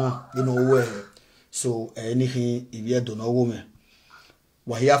gba na ino we so anything ibe do no wo me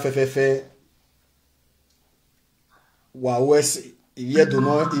wa hia fefefe wa wesi Iye do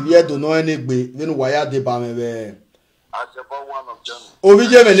no enegbe venu waya de ba me be Ajebor one of them.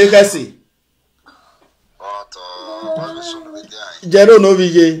 Obije me ne kasi But Jero no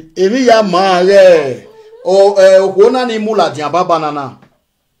bije emi ya ma re okona ni mula dian baba nana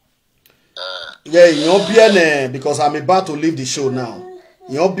yeah yon bien because I'm about to leave the show now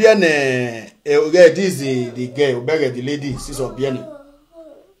yon bien this the girl obere the lady sis of bien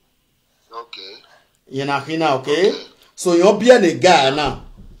okay Yenakina okay so you're being a guy now.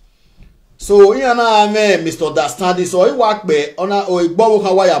 So you know me Mr. Understanding. So he work be on a igbo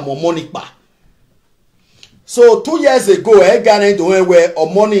kan wire more money pa. So 2 years ago Ghana do where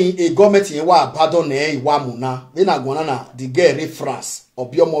or money a government in wa pardon e wa muna. Then I go na the girl in France or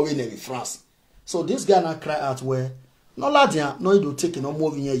be more in France. So this guy na cry out where no ladian no you do take no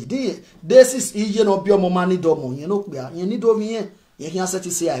move here. This is easy no be more money do mo. You know you need over here. You can set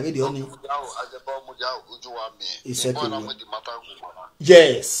it say I ready only.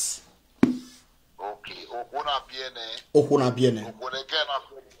 Yes. Okay. Okuna biene.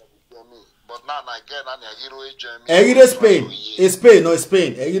 But now again hero Spain. It's Spain, no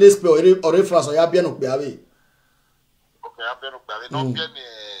Spain. Hero Spain or France or ya bien ok biawe. Okay, ya bien ok biawe. No bien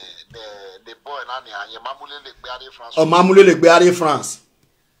the boy na ni anye mamule le gbe France. O mamule le gbe France.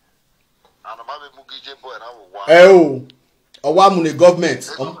 Ana ma be mugije boy na wo wa. Eh o. Owa mune government,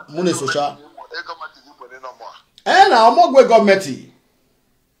 mune social. Eh na omogwe government.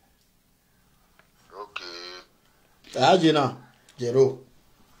 Okay. Ajina, Jero.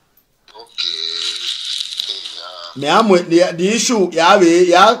 Okay. Me amwe the issue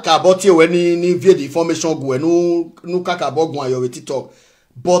ya kaboti we ni via the information go no kakabo go ayo with TikTok.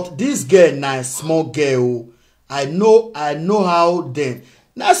 But this girl na small girl. I know how them.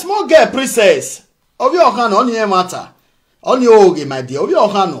 Na small girl princess. Obi Ohano only matter. Only oge my dear. Obi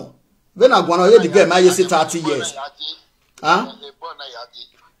Ohano. When I go the girl my 30 years. Huh?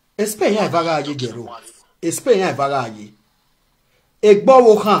 Espè ya vaga aye gero. Espè ya vaga aye.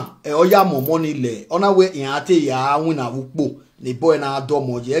 Egbowo kan oya momo ni le ona we yan ate ya win na wupo ni boy na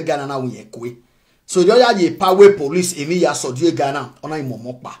adomo je Ghana na win ekwe so yo ya ye power police emi ya sodue Ghana ona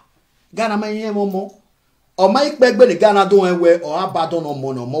imomo pa Ghana ma yen momo o ma ipegbe ni Ghana don enwe o abadon no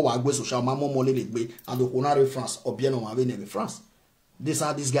mo no mo wa gbe social ma momo le gbe and okunare France obie no ma be ne France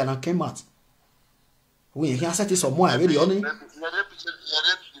this Ghana came out we here set some more really on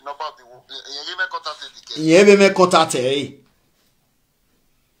ye be me contact eh.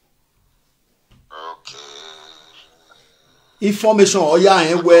 Information oya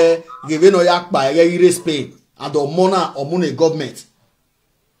en we give no ya pa ire Spain and o mona o mona government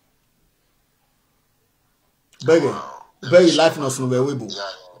very life no so we bo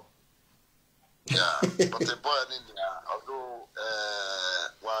yeah but the boy in although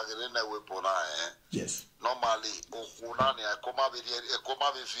wa gere na we po na yes normally o kuna ni e koma be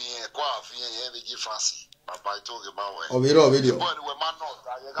fi ye be gi France baba to ge ba we o video boy we man no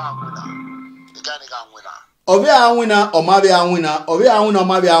ta ye ga nguna e ga ni ga nguna obi anwina o ma be anwina obi anwina o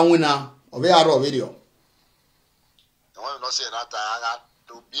ma be anwina obi aro video no no say that I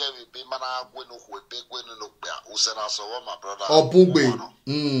to be mana gwe no ho pe gwe no gba o se na so my brother obugbe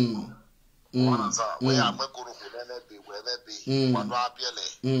we am ko ro ko na be we na be wanu abiele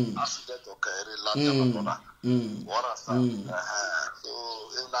accident o kere la ya brother wara sa so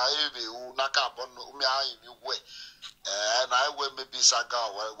na ebe u na ka bon umi ayi bi we na I we maybe saga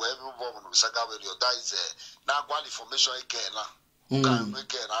we everyone no saga we your that is na qual information e ke na kan we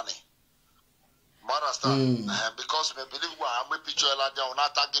ke na ni understand because me believe we am picture la dia una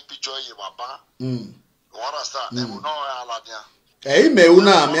tag picture ye baba understand e no ala dia me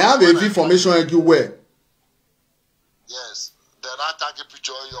una me have information e you where yes the na tag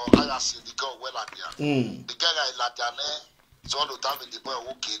picture your I see the girl well dia the girl I la dia so all the time the boy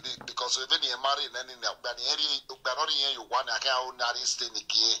okay because even he marry any na eri you want I can not stay in the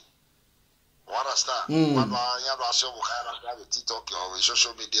understand but ya do aso bu kara na TikTok or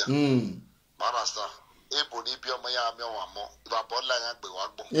social media understand e bo ni bi o ya me wa mo ba bo la ya gbe wa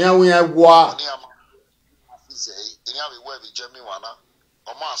gbo ya we wa ni am say ni am we be jemi wana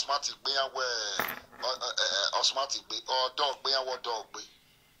o ma smart gbe ya we o smart gbe o dog gbe ya wo dog gbe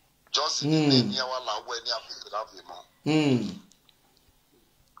just ni ya wa la we ni am la fi mo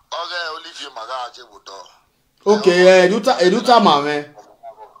okay Olivier maga Ajebor okay eduta mame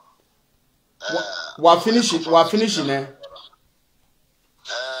wa finish ne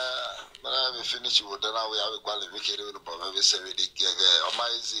we finish with that we have quite a weekend but we say we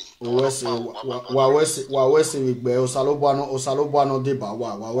amazing wa wese we gbe osalobuano de ba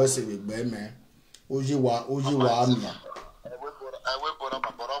wa wese we gbe me oji wa ami I went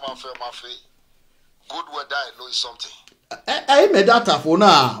for my free good weather I know is something I made data for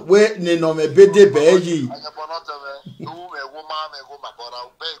now we ni no me bede be yi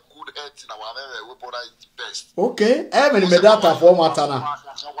okay I me data for matana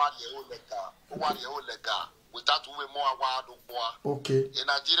okay in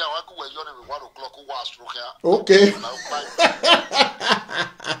Nigeria we go you on 1 o'clock we was stroke okay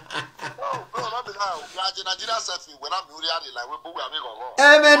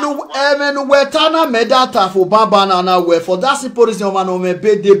Emenu wetana medata for baba na we for that simple reason man o me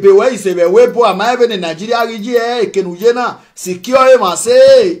bede be we say we bo am even in Nigeria rigi ekenuje na secure ma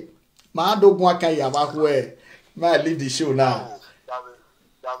say ma dogun aka ya ba ku e ma leave the show now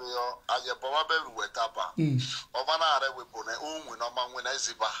Ajebor be wetapa over na are we bo na ohun no ma nwe na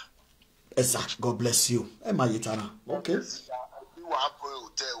isiba exact God bless you e ma yitana okay wa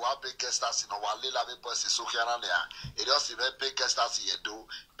hotel wa big guest house no wa lela be boss so kiara na e just be big guest house ye do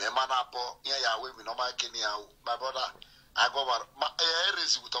be man apo ya we no ma kini my brother I go ma e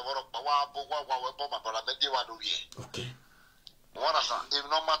raise with over wa bo my brother be dey wa do here okay what asa if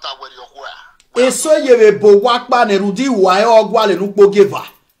no matter where you where eso ye be bo wa pa ne rudi wa e ogwa le nu pogeva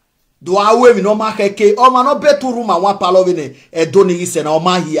do awe mi no ma keke o ma no beturu ma wa palo bi ne e do ni ise na o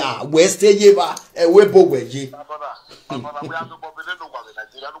ma hia we stay yeva e we bo gweji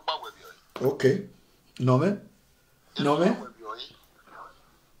okay no me No me.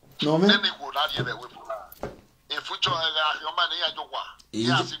 No me.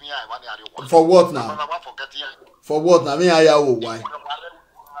 For what now? For what now? Me I why?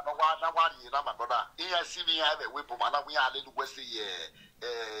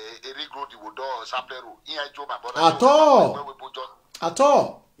 At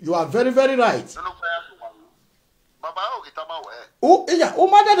all. You are very, very right. Oh, yeah. Oh,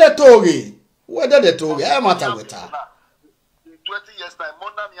 mother the togi. Whether the togi, I matter with her. 20 years time,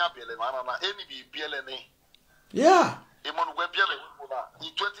 yeah. In 20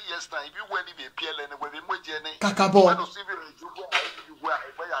 years time, if you went to be PLN, when we went Kakabo.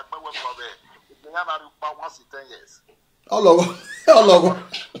 Ologo. Ologo.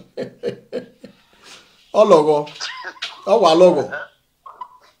 Oh, logo. Oh,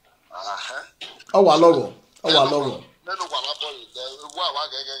 logo. Oh, logo.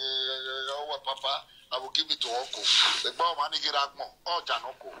 Papa, I will give it to Uncle. The bomb money get out more. Oh,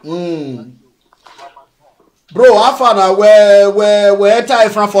 Janoko. Bro, how far now? Where tie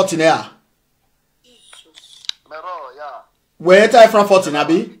Frankfurt in here? Where tie Frankfurt in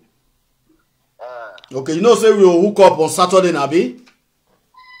Abi? Okay, you know, say we will hook up on Saturday, Abi.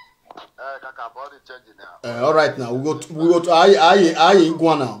 All right, now we go to I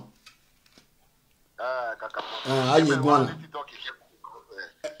Iguana. I Iguana.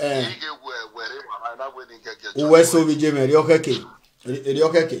 Uwe so vi jeme ri okeke.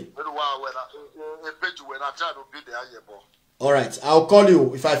 All right, I'll call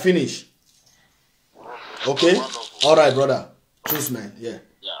you if I finish. Okay? All right, brother. Choose man. Yeah.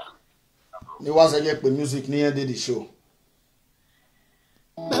 Ni was a with music near the show.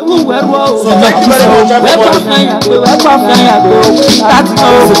 So thank you very much, everybody.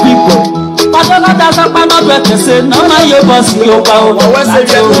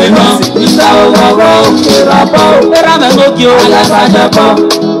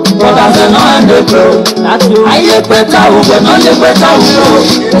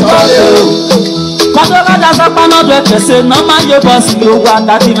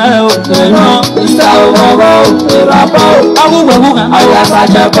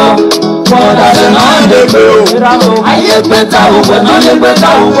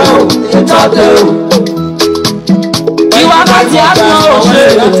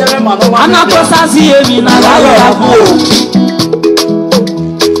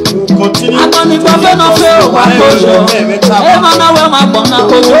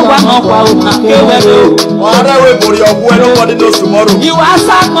 Nobody knows tomorrow. You are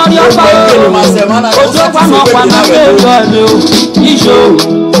sad for your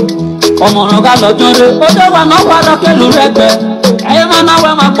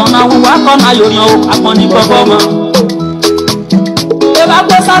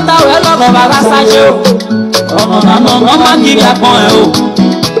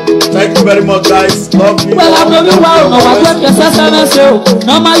thank you very much, guys. Love you. Well, I'm going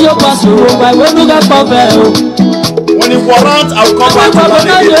when it warrants, I'll come back to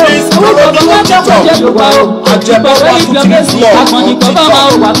Monday. Please follow me on TikTok. Ajebor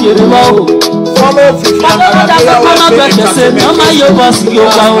follow Fifi and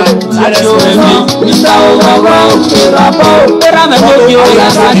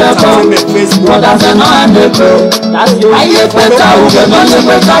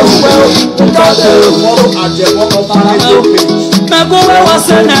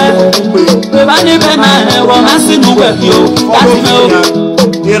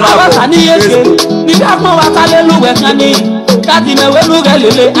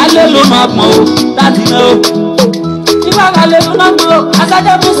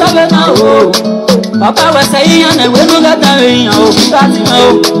Papa was saying, and we look at the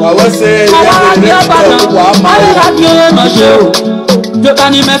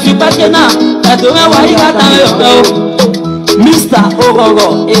Mr.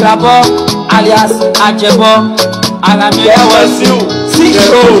 Ogogo, Irabo, alias Ajebor,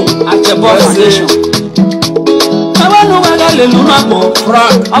 CEO, Ajebor Foundation.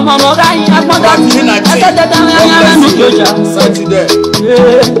 Frank, I'm on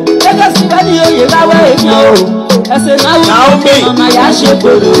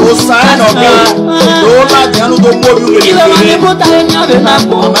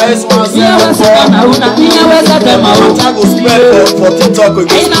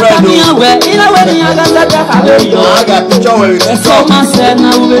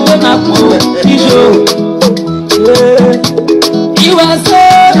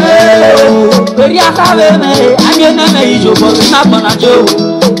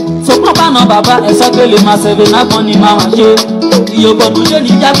so Papa no baba esokele masebe na koni mama je iyo bodu je ni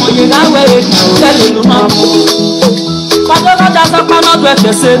japo ye gawe e tele lu mama padoro da so pa no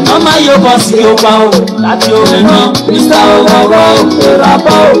gbe se no ma yo boss yo pa o lati o no Mr. Ogogo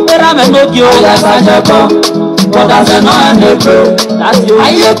era me no gi o ya sa je ko but as no and pro lati o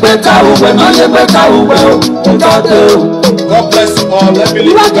aye peta o we no ye peta o we o God bless you all. Let me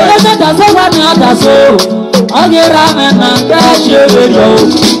leave you guys.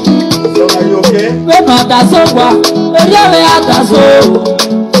 So are you okay?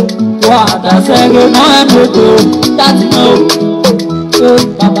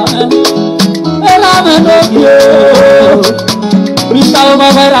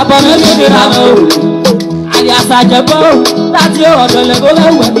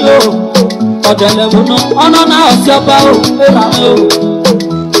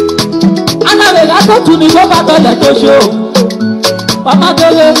 to me go back to the show. Papa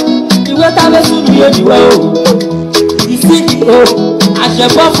Gele, the way that we do the CEO,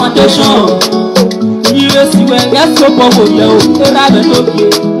 Ajebor Foundation. You see where get so powerful, yo. They have no key.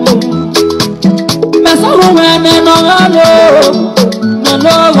 Me so when no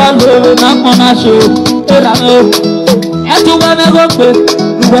na show. They have no. Etu when go pe,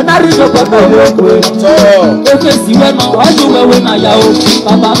 when I reach up for go pe. If you when no, I do when na ya o.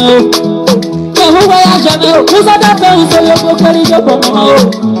 Papa no. Who I am, who's that person who you go carry your bomb?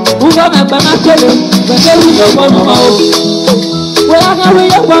 Who got my banana? The carry your bomb. Where I carry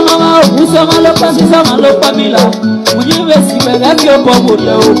your bomb, who's a malopas is a malopamila. Would you see where that your bomb would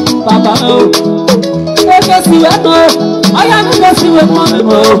you, Papa? No, I see what no, I am not see what money.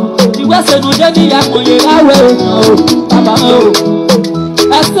 You was a new daddy, I will know, Papa. No,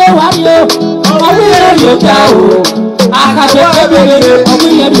 I say what you, I will you down. I can't get everything.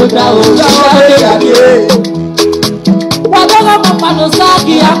 Whatever Papa no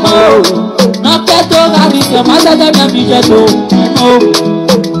saki ako, no keto gari se masada na bijeto.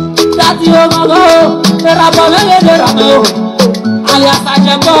 Tati o mago, era bole de ramo. Alias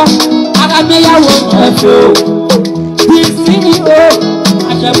Ajebor, agame ya wo efo. This CEO,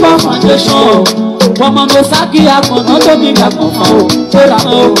 Ajebor Foundation. Woman no saki ako, no to be ako fo.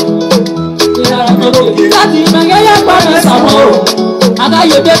 Eramo. Tati mengeya pa na samo. Ada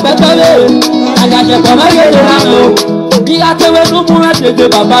yo be petele, Ajebor me ye ramo. Iya tewe no mu atete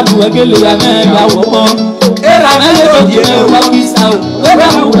baba du egele ya me ya wo mo. Era me le do me wa kisa o. Era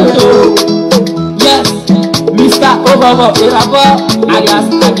mu to. Yes, Mr. Ogogo Irabo alias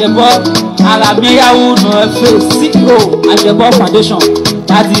Ajebor ala me ya wo no face CEO Ajebor Foundation.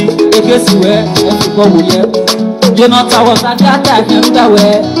 Tadi ekesiwe efiko wo ye. Jonathan was at that time we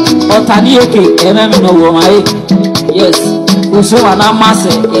otani eke ememe no wo mai. Yes, uso wana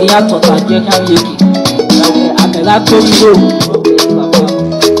mase eya tota je ka yeke. Abela to you.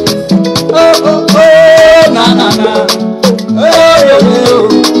 Oh, na. Oh,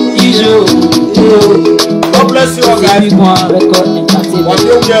 Ijo. God bless you all guys. Record entertainment.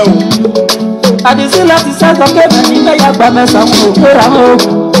 I just like to say okay, man, you ya gba mesa mo fera mo.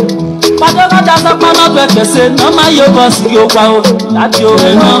 Padona da so pa no gbe se no ma yo boss yo pa o. Lati o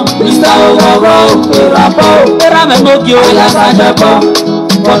no, Mr. Ogogo, era me no ki o la Ajebor.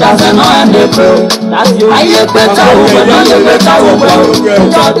 But as I know and they pro, that's you. I get better over, no you better over.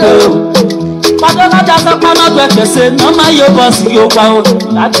 Padona just a man of the say, no my yo boss yo pa.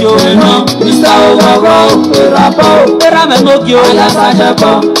 That's you, no. Mr. Ogogo, era me no ki o la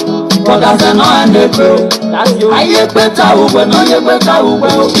Ajebor. But as I know and they pro, that's you. I get better over, no you better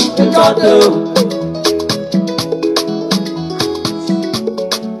over.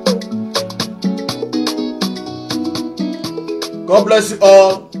 God bless you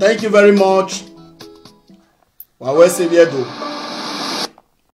all. Thank you very much. Wawe Seviedo.